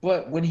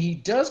 but when he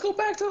does go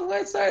back to the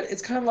light side,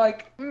 it's kind of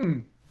like,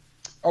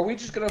 are we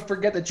just gonna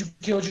forget that you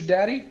killed your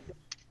daddy?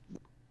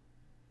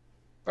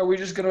 Are we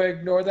just going to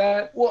ignore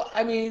that? Well,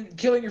 I mean,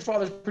 killing your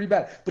father is pretty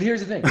bad. But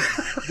here's the thing.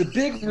 The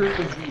big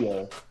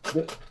reveal,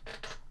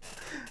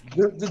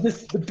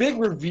 the big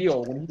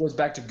reveal when he goes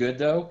back to good,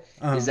 though,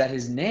 is that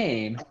his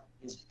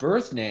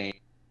birth name,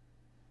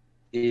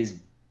 is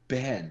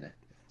Ben.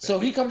 So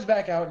he comes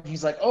back out and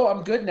he's like, "Oh,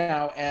 I'm good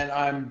now, and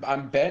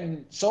I'm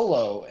Ben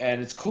Solo,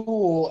 and it's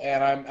cool,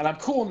 and I'm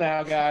cool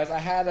now, guys. I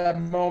had a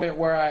moment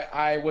where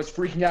I was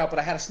freaking out, but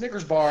I had a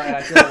Snickers bar, and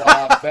I feel a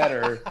lot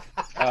better."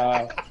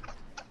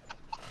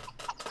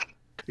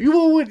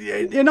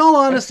 In all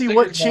honesty,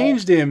 what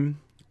changed him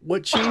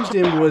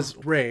was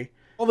Rey.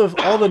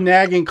 All the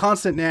nagging,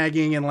 constant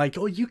nagging, and like,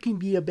 oh, you can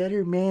be a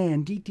better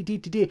man.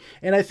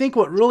 And I think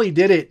what really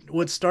did it,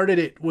 what started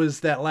it,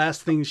 was that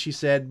last thing she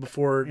said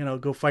before,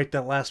 go fight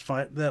that last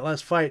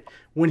fight.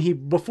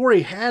 Before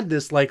he had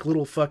this like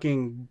little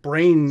fucking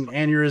brain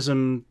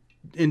aneurysm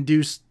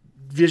induced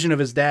vision of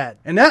his dad.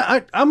 And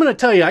that I'm gonna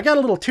tell you, I got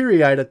a little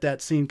teary eyed at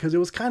that scene because it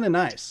was kind of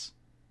nice.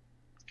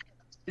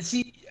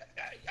 See,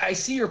 I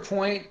see your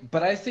point,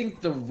 but I think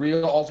the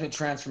real ultimate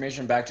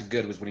transformation back to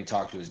good was when he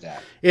talked to his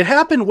dad. It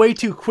happened way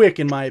too quick,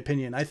 in my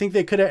opinion. I think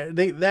that could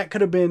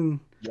have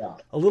been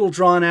a little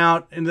drawn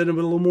out, and then a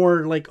little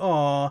more like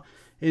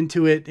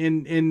into it.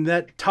 And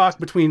that talk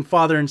between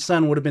father and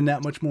son would have been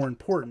that much more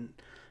important.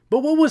 But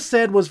what was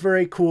said was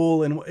very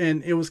cool,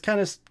 and it was kind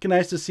of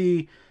nice to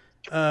see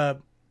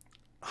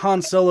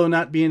Han Solo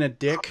not being a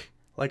dick.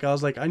 Like I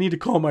was like, I need to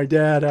call my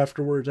dad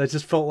afterwards. I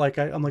just felt like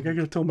I'm like, I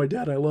gotta tell my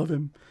dad I love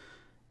him.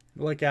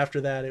 Like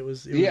after that, it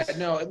was.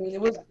 No, I mean, it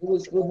was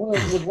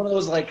one of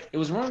those like, it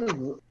was one of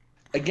the,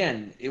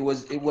 again, it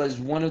was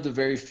one of the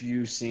very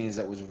few scenes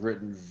that was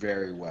written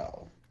very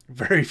well.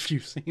 Very few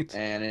scenes.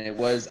 And it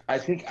was, I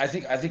think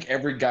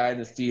every guy in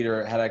the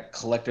theater had a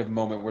collective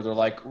moment where they're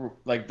like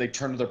they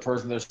turn to the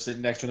person they're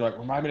sitting next to and they're like,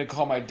 remind me to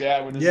call my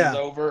dad when this is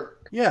over.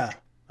 Yeah,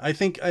 I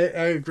think I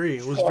agree.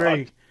 It was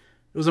it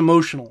was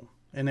emotional,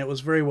 and it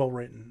was very well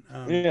written.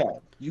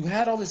 You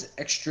had all this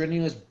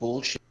extraneous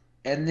bullshit.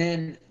 And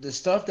then the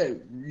stuff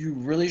that you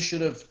really should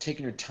have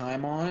taken your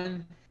time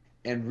on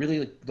and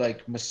really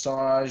like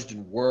massaged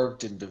and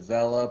worked and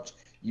developed,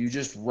 you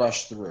just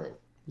rushed through.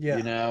 Yeah.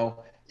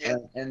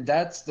 And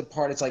that's the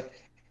part. It's like,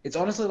 it's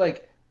honestly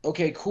like,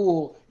 okay,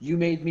 cool. You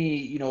made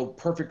me,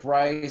 perfect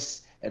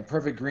rice and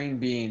perfect green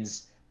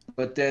beans,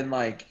 but then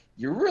like,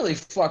 you really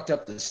fucked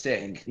up the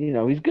steak.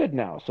 He's good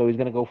now, so he's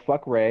gonna go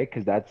fuck Rey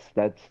because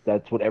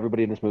that's what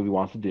everybody in this movie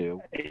wants to do.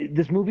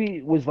 This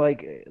movie was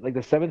like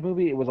the seventh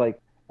movie. It was like.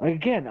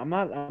 Again, I'm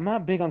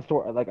not big on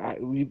story. Like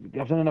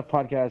I've done enough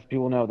podcasts.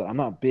 People know that I'm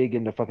not big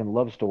into fucking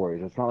love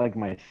stories. It's not like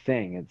my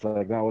thing. It's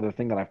like not the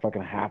thing that I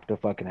fucking have to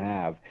fucking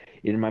have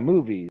in my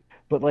movies.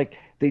 But like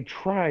they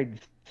tried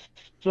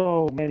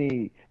so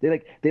many.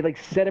 They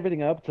set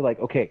everything up to like,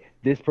 okay,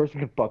 this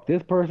person can fuck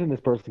this person. This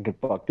person can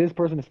fuck this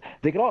person.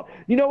 They can all.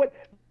 You know what?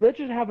 Let's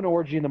just have an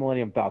orgy in the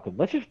Millennium Falcon.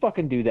 Let's just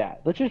fucking do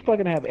that. Let's just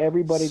fucking have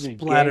everybody just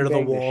splatter the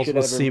walls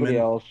with semen.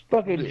 Else.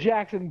 Fucking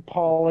Jackson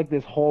Paul, like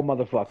this whole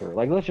motherfucker.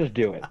 Like, let's just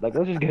do it. Like,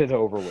 let's just get it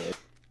over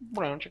with.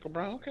 Brown chicken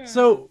brown. Okay.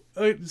 So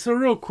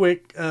real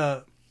quick,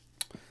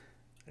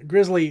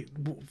 Grizzly,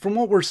 from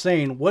what we're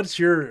saying, what's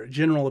your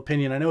general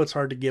opinion? I know it's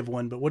hard to give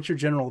one, but what's your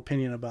general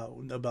opinion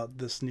about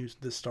this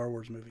Star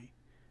Wars movie?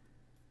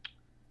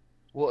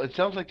 Well, it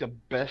sounds like the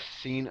best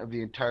scene of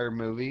the entire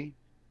movie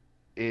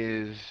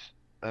is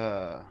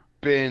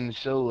Ben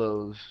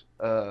Solo's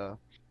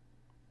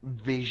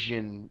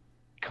vision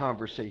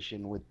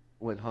conversation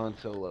with Han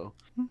Solo.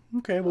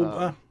 Okay,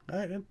 well,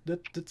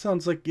 that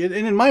sounds like it,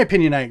 and in my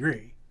opinion, I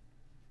agree.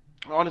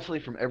 Honestly,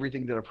 from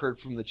everything that I've heard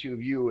from the two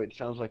of you, it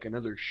sounds like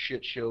another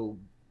shit show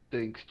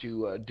thanks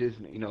to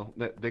Disney.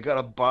 They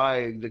gotta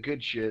buy the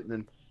good shit and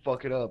then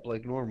fuck it up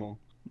like normal.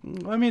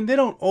 I mean, they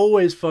don't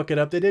always fuck it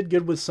up. They did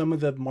good with some of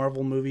the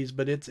Marvel movies,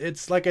 but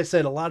it's like I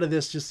said, a lot of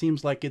this just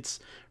seems like it's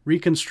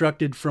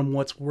reconstructed from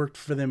what's worked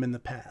for them in the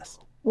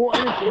past. Well,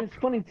 and it's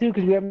funny too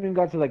because we haven't even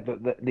got to like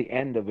the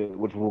end of it,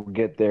 which we'll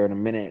get there in a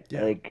minute.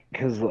 Yeah.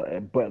 Because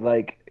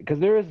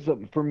there is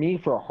for me,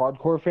 for a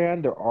hardcore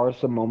fan, there are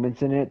some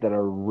moments in it that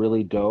are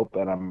really dope,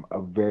 and I'm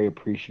very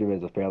appreciative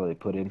as a fan that they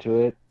put into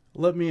it.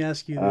 Let me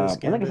ask you this,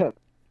 and like I said,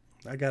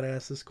 I gotta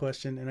ask this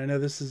question, and I know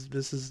this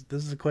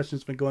is a question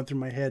that's been going through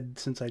my head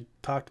since I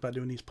talked about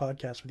doing these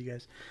podcasts with you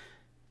guys.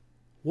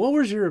 What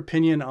was your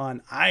opinion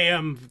on I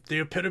am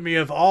the epitome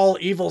of all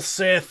evil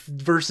Sith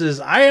versus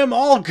I am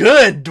all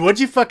good?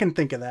 What'd you fucking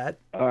think of that?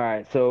 All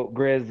right, so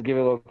Grizz, give it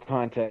a little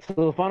context.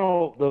 So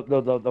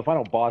the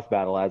final boss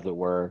battle, as it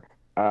were,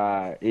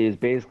 is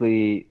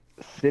basically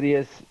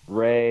Sidious,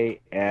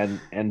 Rey, and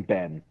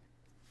Ben,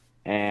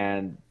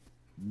 and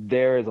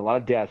there is a lot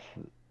of death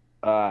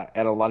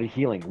and a lot of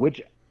healing.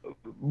 Which,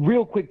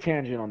 real quick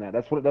tangent on that.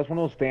 That's one of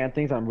those fan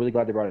things. I'm really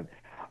glad they brought it in.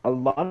 A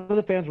lot of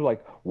the fans were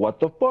like, "What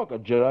the fuck? A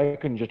Jedi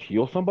can just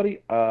heal somebody?"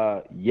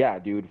 Yeah,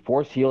 dude.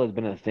 Force heal has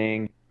been a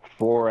thing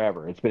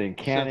forever. It's been in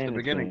canon. Since the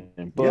beginning. It's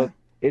been in book.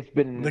 Yeah. It's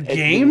been the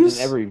games.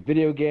 Been in every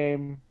video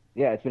game.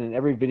 Yeah, it's been in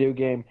every video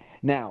game.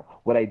 Now,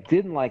 what I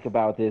didn't like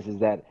about this is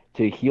that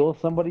to heal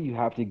somebody, you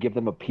have to give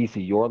them a piece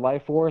of your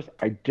life force.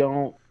 I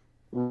don't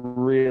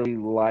really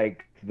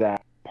like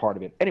that part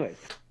of it. Anyways,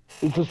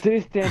 so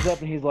Sidious stands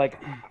up and he's like,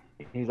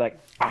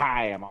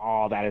 I am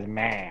all that is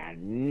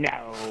man.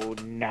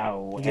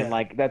 No. Yeah. And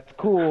like, that's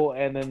cool.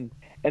 And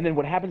then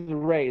what happens to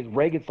Rey is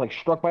Rey gets like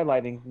struck by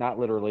lightning, not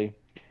literally.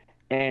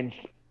 And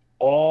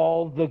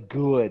all the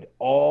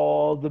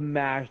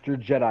master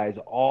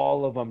Jedis,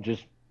 all of them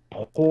just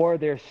pour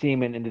their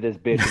semen into this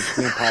bitch and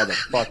scream pie the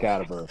fuck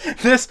out of her.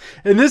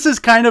 This is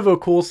kind of a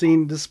cool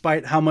scene,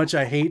 despite how much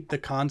I hate the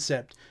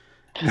concept.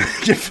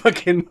 You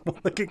fucking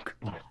look at.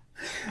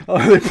 Oh,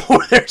 they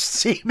pour their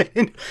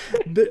semen.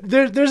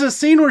 There's a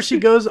scene where she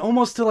goes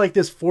almost to like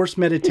this forced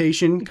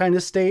meditation kind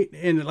of state,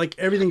 and like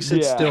everything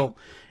sits still.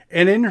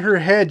 And in her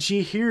head,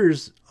 she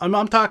hears. I'm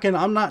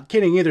not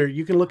kidding either.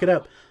 You can look it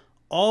up.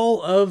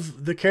 All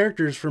of the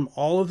characters from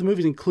all of the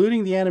movies,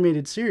 including the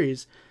animated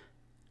series,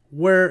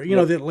 where you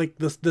know that like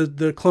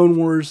the Clone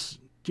Wars,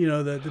 you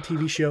know the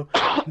TV show,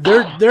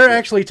 they're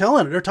actually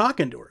telling her, they're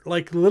talking to her,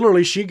 like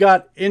literally she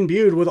got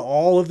imbued with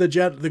all of the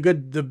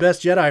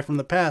best Jedi from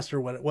the past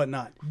or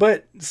whatnot.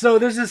 But so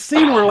there's this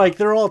scene where like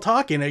they're all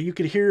talking and you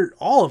could hear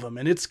all of them,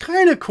 and it's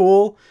kind of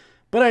cool.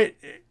 But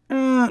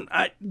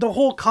the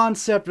whole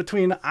concept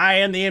between I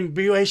am the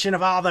imbuation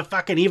of all the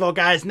fucking evil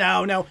guys,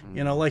 no,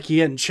 you know, like he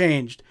hadn't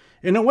changed.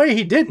 In a way,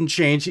 he didn't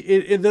change.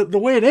 The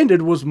way it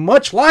ended was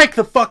much like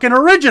the fucking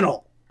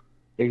original.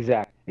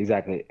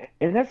 Exactly.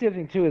 And that's the other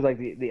thing too, is like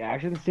the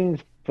action scenes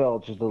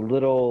felt just a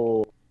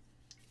little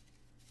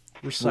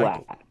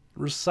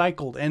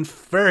recycled and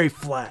very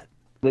flat.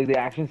 The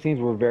action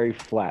scenes were very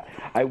flat.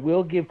 I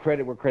will give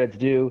credit where credit's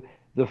due.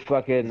 The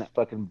fucking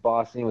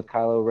boss scene with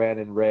Kylo Ren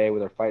and Rey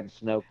with her fighting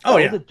Snoke. That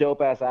was a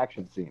dope ass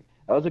action scene.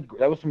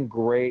 That was some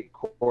great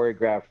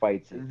choreographed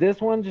fights. This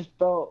one just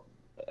felt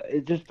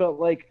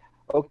like,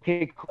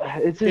 okay,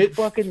 it's just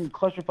fucking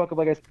clusterfuck of,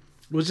 like I said.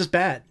 It was just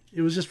bad.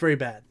 It was just very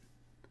bad.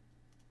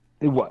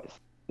 It was.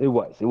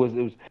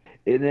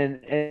 And then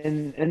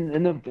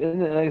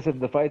like I said,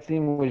 the fight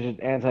scene was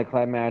just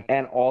anticlimactic,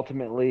 and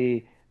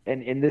ultimately,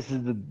 and this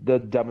is the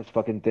dumbest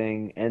fucking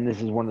thing, and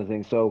this is one of the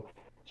things. So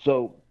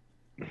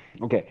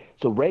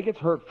Rey gets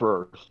hurt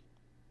first.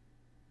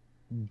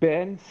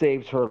 Ben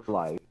saves her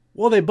life.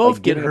 Well, they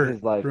both get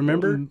hurt.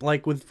 Remember,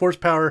 like with force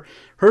power,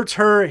 hurts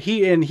her.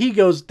 He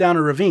goes down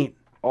a ravine.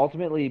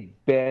 Ultimately,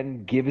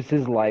 Ben gives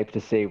his life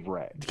to save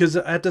Rey. Because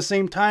at the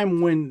same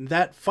time, when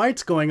that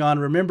fight's going on,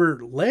 remember,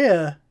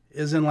 Leia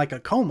is in like a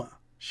coma.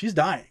 She's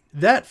dying.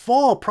 That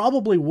fall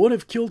probably would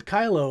have killed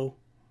Kylo,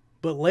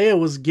 but Leia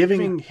was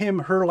giving him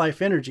her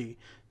life energy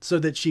so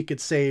that he could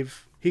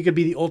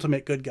be the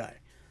ultimate good guy.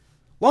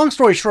 Long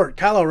story short,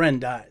 Kylo Ren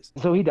dies.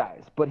 So he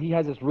dies, but he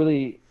has this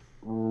really,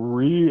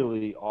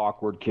 really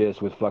awkward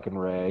kiss with fucking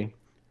Rey.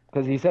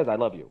 Because he says, "I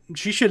love you."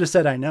 She should have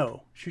said, "I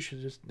know."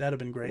 That'd have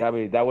been great. I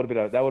mean, that would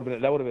have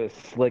been a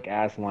slick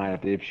ass line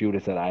if she would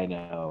have said, "I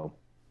know."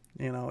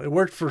 You know, it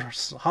worked for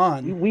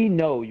Han. We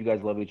know you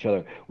guys love each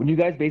other. When you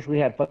guys basically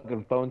had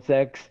fucking phone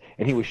sex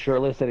and he was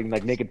shirtless, sending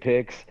like naked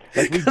pics,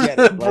 like we get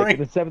it. Like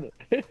in the seventh.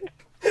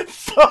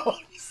 Phone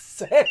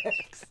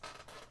sex.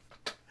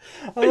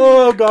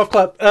 Oh, golf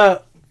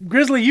clap.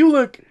 Grizzly, you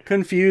look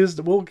confused.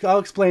 I'll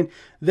explain.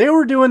 They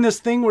were doing this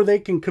thing where they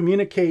can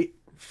communicate,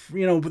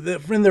 you know,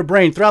 in their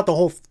brain throughout the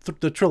whole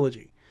the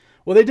trilogy.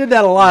 Well, they did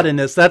that a lot in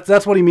this.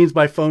 That's what he means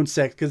by phone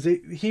sex, because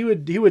he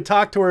would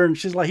talk to her and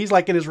he's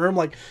like in his room,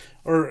 like,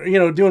 or you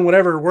know, doing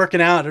whatever,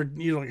 working out, or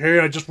you know, like, hey,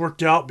 I just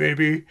worked out,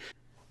 baby.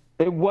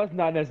 It was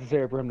not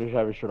necessary for him to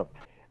have his shirt up,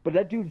 but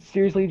that dude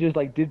seriously just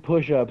like did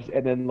push-ups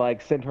and then like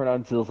sent her an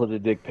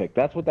unsolicited dick pic.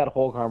 That's what that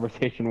whole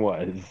conversation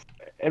was.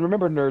 And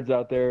remember, nerds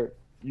out there,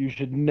 you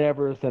should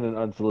never send an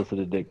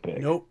unsolicited dick pic.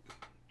 Nope.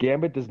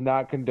 Gambit does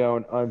not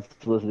condone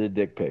unsolicited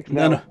dick pics.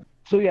 Now, no.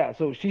 So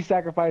he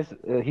sacrifices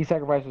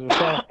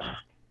herself.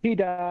 He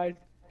dies.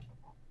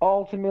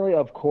 Ultimately,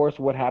 of course,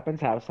 what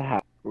happens has to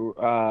happen.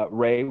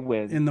 Rey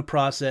wins. In the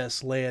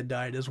process, Leia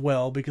died as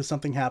well because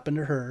something happened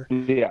to her.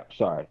 Yeah,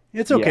 sorry.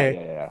 It's okay.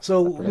 Yeah.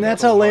 So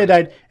that's how Leia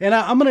died. And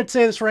I'm going to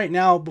say this right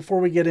now before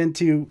we get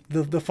into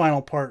the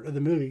final part of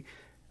the movie.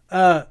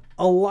 A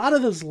lot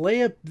of this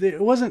Leia,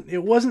 it wasn't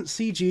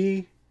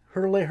CG.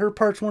 Her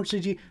parts weren't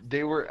CG.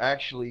 They were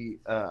actually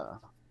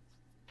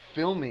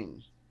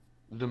filming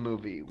the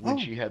movie when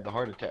she had the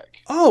heart attack.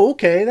 Oh,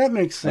 okay, that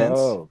makes sense.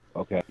 Oh,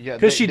 okay. Yeah,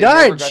 because she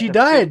died. She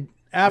died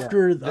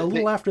after a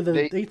little after the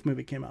 8th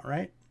movie came out,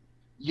 right?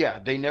 Yeah,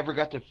 they never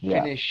got to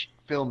finish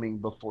filming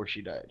before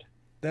she died.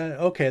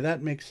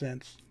 That makes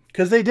sense.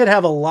 Because they did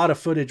have a lot of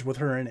footage with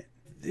her in it.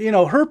 You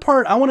know, her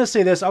part. I want to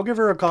say this. I'll give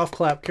her a golf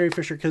clap, Carrie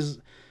Fisher, because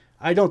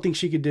I don't think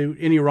she could do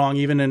any wrong,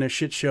 even in a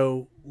shit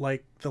show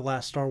like the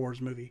last Star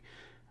Wars movie.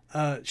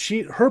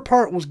 Her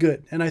part was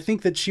good, and I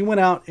think that she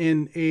went out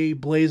in a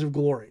blaze of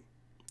glory.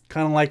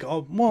 Kind of like,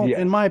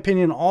 in my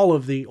opinion, all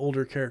of the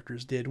older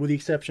characters did, with the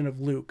exception of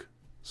Luke.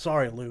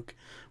 Sorry, Luke.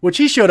 Which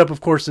he showed up, of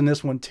course, in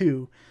this one,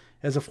 too,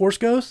 as a Force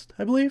Ghost,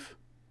 I believe.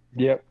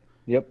 Yep.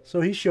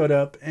 So he showed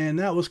up, and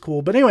that was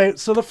cool. But anyway,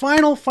 so the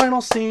final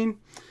scene.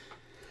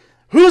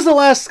 Who's the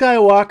last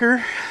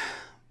Skywalker?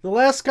 The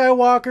last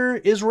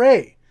Skywalker is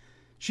Rey.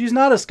 She's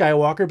not a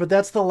Skywalker, but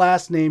that's the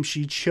last name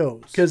she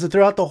chose. Because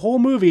throughout the whole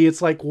movie,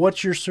 it's like,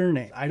 what's your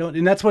surname?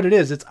 And that's what it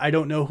is. It's, I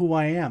don't know who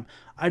I am.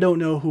 I don't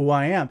know who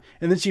I am.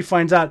 And then she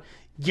finds out,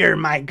 you're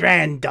my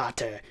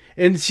granddaughter.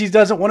 And she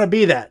doesn't want to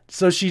be that.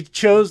 So she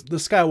chose the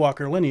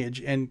Skywalker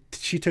lineage, and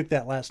she took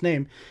that last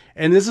name.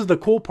 And this is the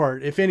cool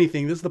part. If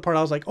anything, this is the part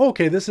I was like,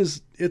 okay,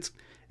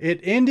 it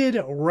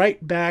ended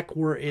right back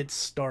where it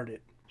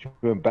started. She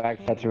went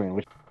back to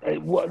Tatooine.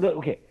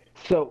 Okay.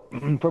 So,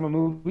 from a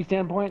movie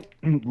standpoint,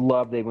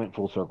 love they went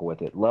full circle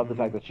with it. Love the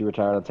fact that she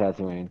retired on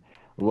Tatooine.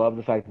 Love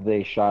the fact that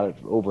they shot it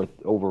over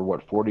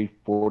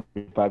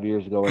 45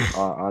 years ago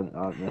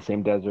on the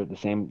same desert, the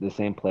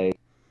same place.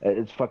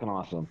 It's fucking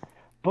awesome.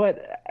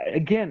 But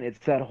again,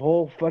 it's that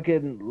whole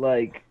fucking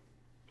like,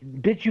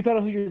 bitch, you found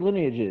out who your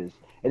lineage is,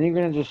 and then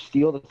you're gonna just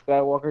steal the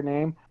Skywalker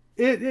name.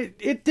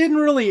 It didn't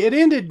really. It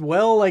ended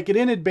well. Like it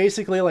ended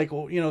basically like,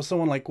 you know,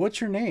 someone like, what's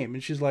your name?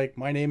 And she's like,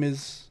 my name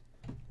is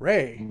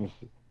Rey.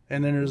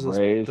 And then there's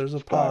a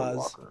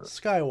pause.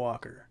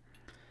 Skywalker.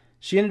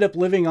 She ended up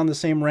living on the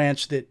same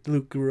ranch that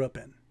Luke grew up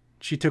in.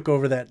 She took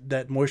over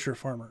that moisture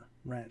farmer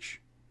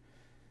ranch.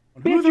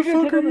 Bitch, you're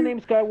gonna take on the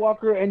name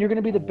Skywalker, and you're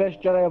gonna be the best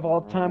Jedi of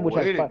all time, which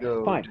I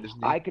fine.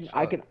 I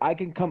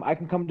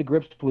can come to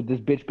grips with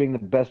this bitch being the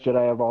best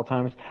Jedi of all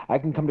time. I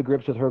can come to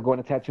grips with her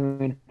going to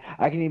Tatooine.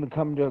 I can even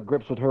come to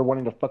grips with her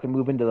wanting to fucking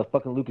move into the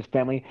fucking Lucas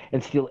family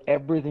and steal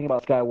everything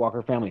about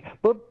Skywalker family.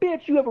 But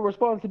bitch, you have a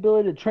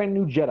responsibility to train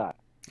new Jedi.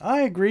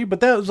 I agree, but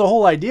that was the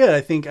whole idea.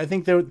 I think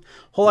the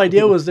whole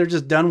idea was they're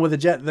just done with the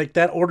jet. Like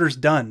that order's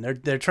done.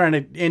 They're trying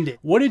to end it.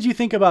 What did you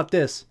think about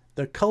this?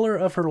 The color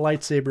of her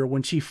lightsaber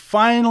when she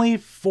finally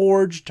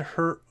forged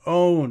her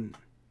own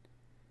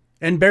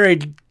and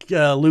buried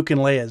Luke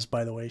and Leia's.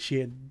 By the way, she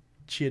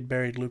had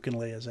buried Luke and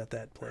Leia's at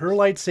that place. Her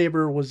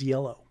lightsaber was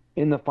yellow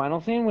in the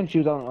final scene when she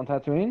was on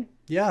Tatooine.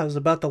 Yeah, it was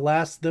about the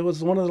last. That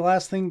was one of the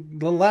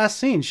last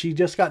scene. She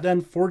just got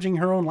done forging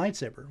her own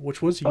lightsaber,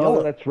 which was yellow.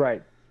 Oh, that's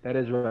right. That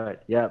is right.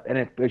 Yeah,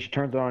 and she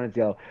turns it on, it's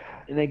yellow.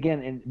 And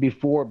again,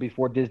 before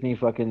Disney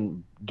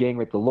fucking gang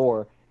raped the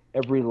lore,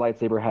 every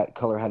lightsaber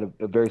color had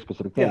a very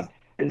specific thing. Yeah.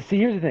 And see,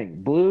 here's the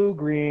thing: blue,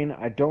 green.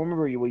 I don't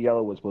remember what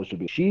yellow was supposed to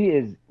be. She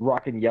is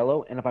rocking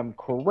yellow, and if I'm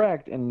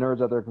correct, and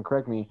nerds out there can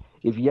correct me,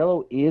 if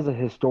yellow is a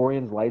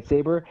historian's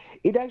lightsaber,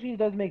 it actually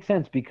does make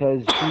sense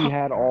because she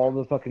had all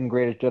the fucking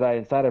greatest Jedi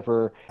inside of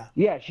her.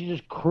 Yeah, she's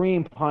just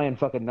cream pie and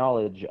fucking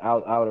knowledge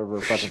out of her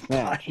fucking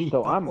snatch.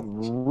 So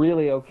I'm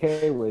really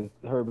okay with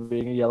her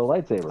being a yellow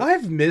lightsaber.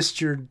 I've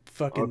missed your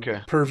fucking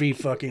pervy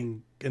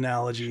fucking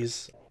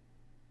analogies.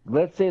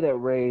 Let's say that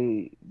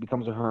Rey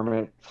becomes a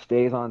hermit,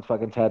 stays on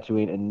fucking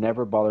Tatooine, and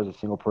never bothers a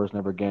single person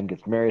ever again,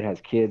 gets married, has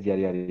kids,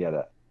 yada, yada,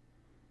 yada.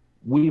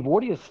 We've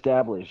already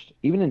established,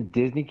 even in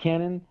Disney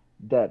canon,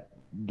 that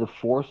the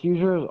Force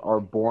users are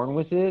born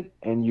with it,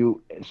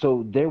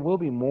 so there will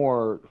be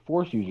more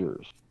Force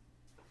users.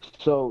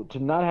 So to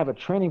not have a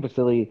training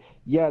facility,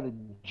 yeah, the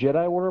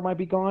Jedi Order might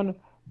be gone,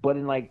 but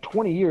in like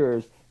 20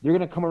 years, they're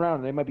going to come around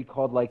and they might be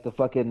called like the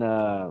fucking,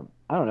 I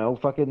don't know,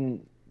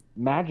 fucking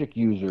magic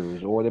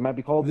users, or they might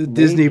be called the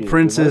Disney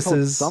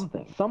princesses.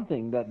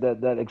 Something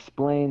that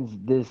explains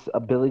this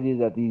ability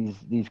that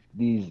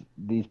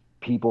these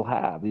people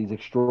have, these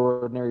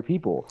extraordinary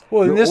people.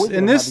 Well,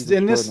 in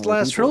this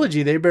last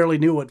trilogy, they barely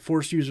knew what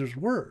Force users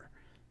were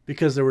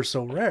because they were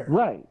so rare.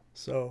 Right.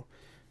 So,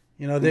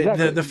 you know,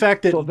 the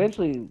fact that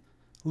eventually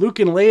Luke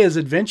and Leia's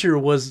adventure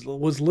was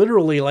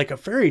literally like a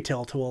fairy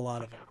tale to a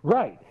lot of them.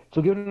 Right.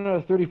 So give it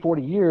another 30,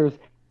 40 years.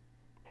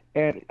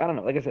 And I don't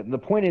know, like I said, the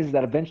point is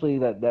that eventually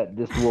that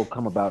this will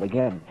come about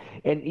again.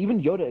 And even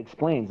Yoda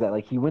explains that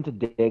like he went to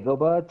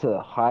Dagobah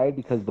to hide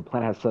because the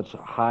planet has such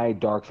high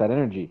dark side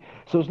energy.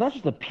 So it's not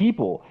just the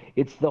people,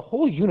 it's the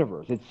whole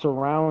universe. It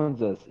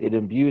surrounds us, it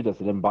imbues us,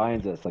 it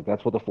imbibes us. Like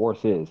that's what the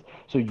Force is.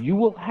 So you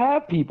will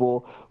have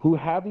people who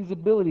have these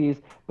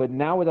abilities, but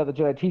now without the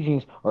Jedi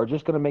teachings are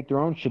just going to make their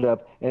own shit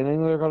up, and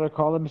then they're going to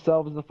call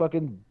themselves the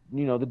fucking,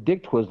 the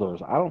dick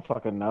twizzlers. I don't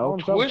fucking know.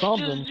 Twist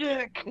his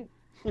dick.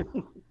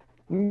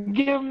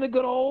 Give him the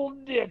good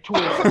old dick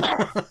twist.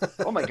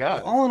 Oh my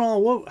god. All in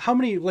all, how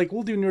many? Like,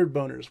 we'll do nerd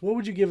boners. What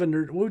would you give a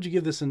nerd? What would you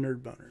give this a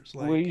nerd boners?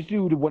 Like, We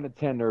do 1 to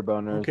 10 nerd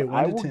boners. Okay, 1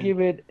 I to will 10. give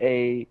it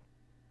a.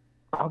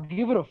 I'll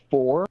give it a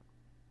 4.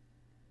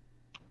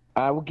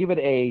 I will give it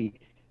a.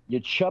 You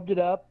chubbed it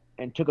up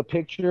and took a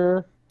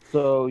picture,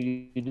 so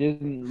you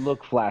didn't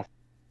look flaccid.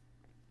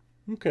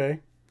 Okay.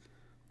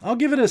 I'll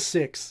give it a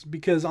 6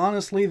 because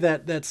honestly,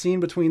 that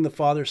scene between the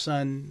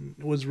father-son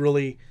was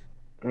really.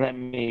 Let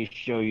me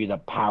show you the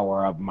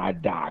power of my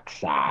dark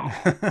side.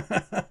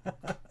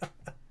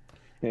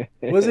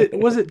 Was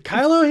it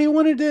Kylo he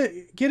wanted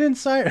to get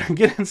inside?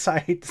 I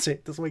hate to say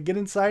it this way, get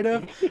inside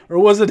of, or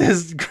was it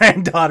his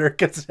granddaughter?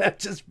 Because that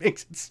just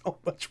makes it so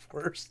much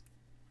worse.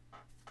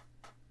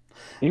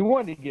 He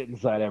wanted to get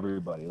inside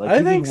everybody. Like,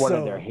 I think he wanted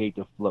so. their hate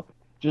to flip.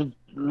 Just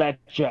let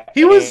your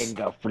He was-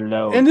 anger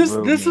flow. And this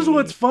through is me.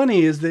 what's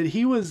funny is that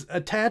he was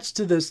attached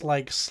to this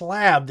like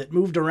slab that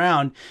moved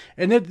around.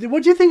 And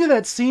what do you think of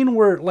that scene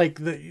where like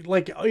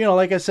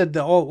I said,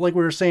 like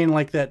we were saying,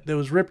 like that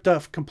was ripped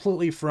off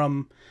completely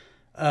from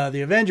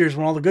the Avengers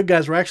when all the good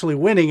guys were actually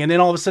winning, and then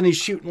all of a sudden he's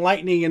shooting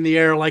lightning in the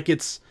air like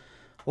it's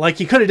like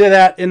he could have did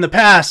that in the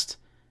past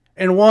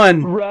and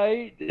won.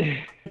 Right.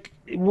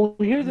 Well,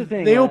 here's the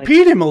thing. They like, OP'd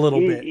him a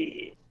little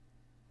bit.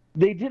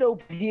 They did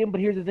OP him,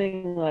 but here's the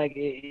thing: like,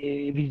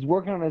 if he's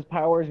working on his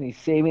powers and he's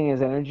saving his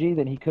energy,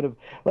 then he could have,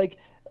 like,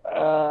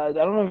 I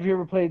don't know if you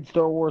ever played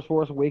Star Wars: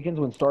 Force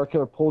Awakens when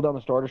Starkiller pulled down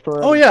the Star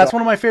Destroyer. Oh yeah, it's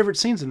one of my favorite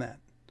scenes in that.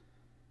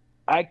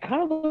 I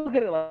kind of look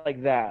at it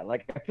like that.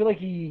 Like, I feel like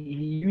he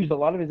used a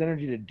lot of his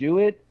energy to do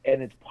it,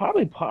 and it's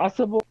probably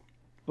possible,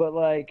 but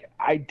like,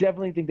 I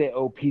definitely think they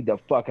OP'd the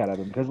fuck out of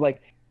him because,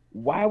 like,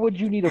 why would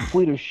you need a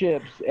fleet of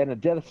ships and a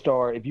Death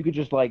Star if you could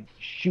just like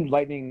shoot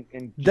lightning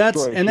and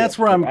destroy a ship? That's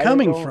where I'm Like,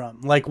 coming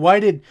from. Like,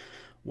 why did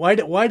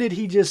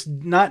he just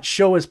not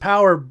show his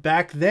power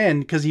back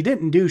then? Because he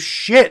didn't do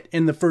shit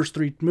in the first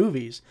 3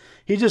 movies.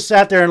 He just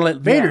sat there and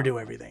let Vader do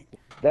everything.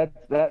 That's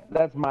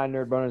my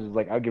nerd bonus. Is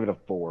like, I'll give it a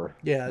 4.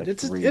 Yeah, Like,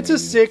 it's 3 a maybe.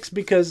 6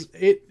 because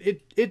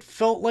it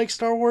felt like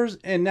Star Wars,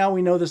 and now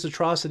we know this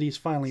atrocity is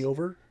finally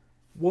over.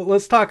 Well,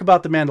 let's talk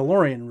about the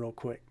Mandalorian real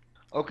quick.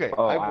 Okay,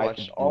 Oh, I've I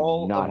watched do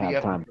all not of the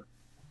have time. episodes.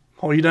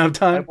 Oh, you don't have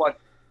time?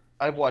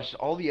 I've watched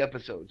all the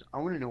episodes. I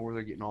want to know where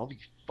they're getting all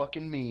these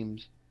fucking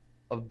memes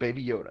of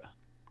Baby Yoda.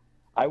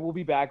 I will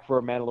be back for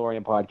a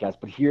Mandalorian podcast,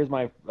 but here's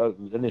my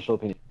initial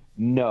opinion.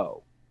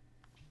 No,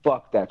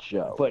 fuck that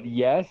show. But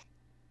yes,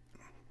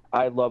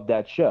 I love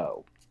that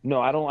show. No,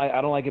 I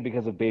don't like it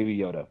because of Baby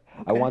Yoda.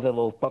 I want that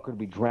little fucker to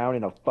be drowned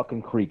in a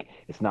fucking creek.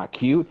 It's not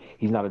cute.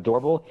 He's not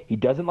adorable. He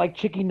doesn't like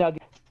chicken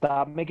nuggets.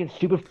 Stop making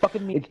stupid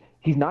fucking memes.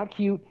 He's not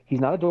cute.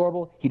 He's not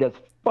adorable. He does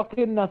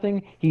fucking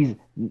nothing. He's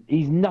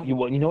nothing.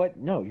 Well, you know what?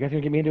 No, you guys are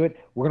gonna get me into it.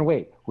 We're gonna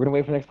wait. We're gonna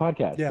wait for the next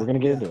podcast. Yeah, We're gonna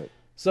get into it.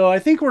 So I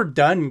think we're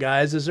done,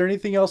 guys. Is there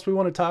anything else we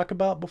want to talk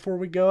about before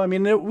we go? I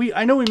mean,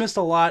 I know we missed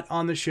a lot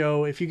on the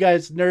show. If you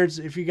guys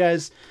nerds, if you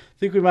guys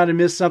think we might have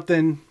missed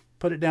something,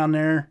 put it down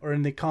there or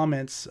in the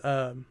comments.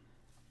 I'm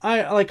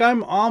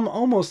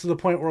almost to the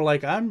point where,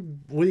 like,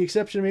 I'm, with the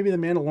exception of maybe the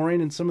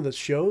Mandalorian and some of the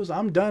shows,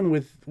 I'm done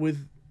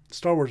with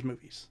Star Wars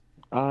movies.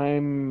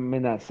 I'm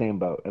in that same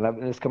boat, and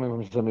it's coming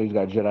from somebody who's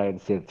got Jedi and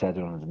Sith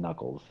tattooed on his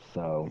knuckles.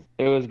 So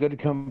it was good to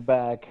come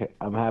back.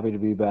 I'm happy to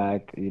be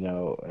back,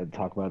 and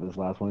talk about this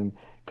last one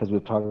because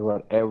we've talked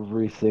about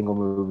every single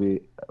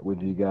movie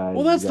with you guys.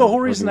 Well, that's the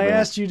whole reason I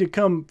asked you to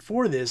come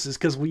for this, is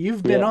because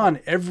you've been on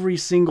every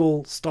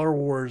single Star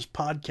Wars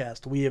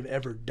podcast we have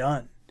ever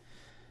done.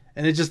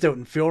 And it just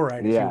didn't feel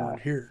right if you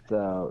weren't here.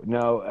 So,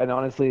 no, and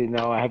honestly,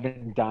 no, I have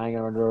been dying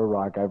under a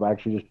rock. I've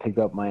actually just picked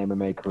up my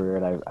MMA career,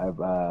 and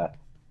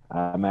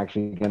I'm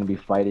actually going to be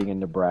fighting in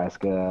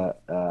Nebraska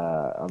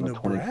on the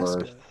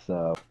 21st.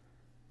 So,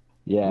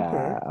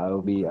 yeah,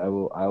 okay.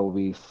 I'll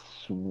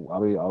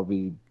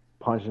be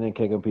punching and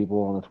kicking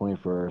people on the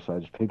 21st. So I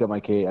just picked up my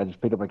cage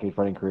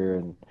fighting career,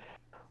 and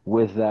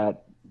with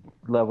that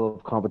level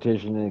of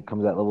competition, and it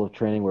comes that level of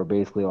training where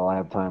basically all I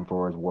have time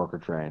for is work or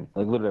train.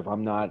 Like, literally, if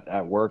I'm not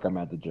at work, I'm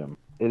at the gym.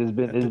 It has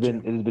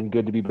been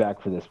good to be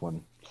back for this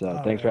one.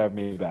 So thanks for having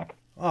me back.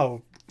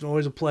 Oh,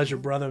 always a pleasure,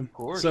 brother. Of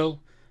course. So,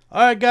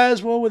 all right,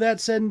 guys. Well, with that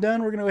said and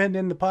done, we're going to go ahead and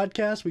end the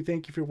podcast. We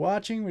thank you for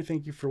watching. We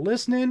thank you for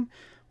listening.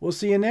 We'll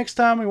see you next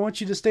time. We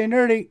want you to stay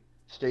nerdy.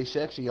 Stay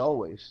sexy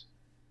always.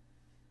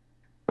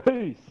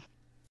 Peace.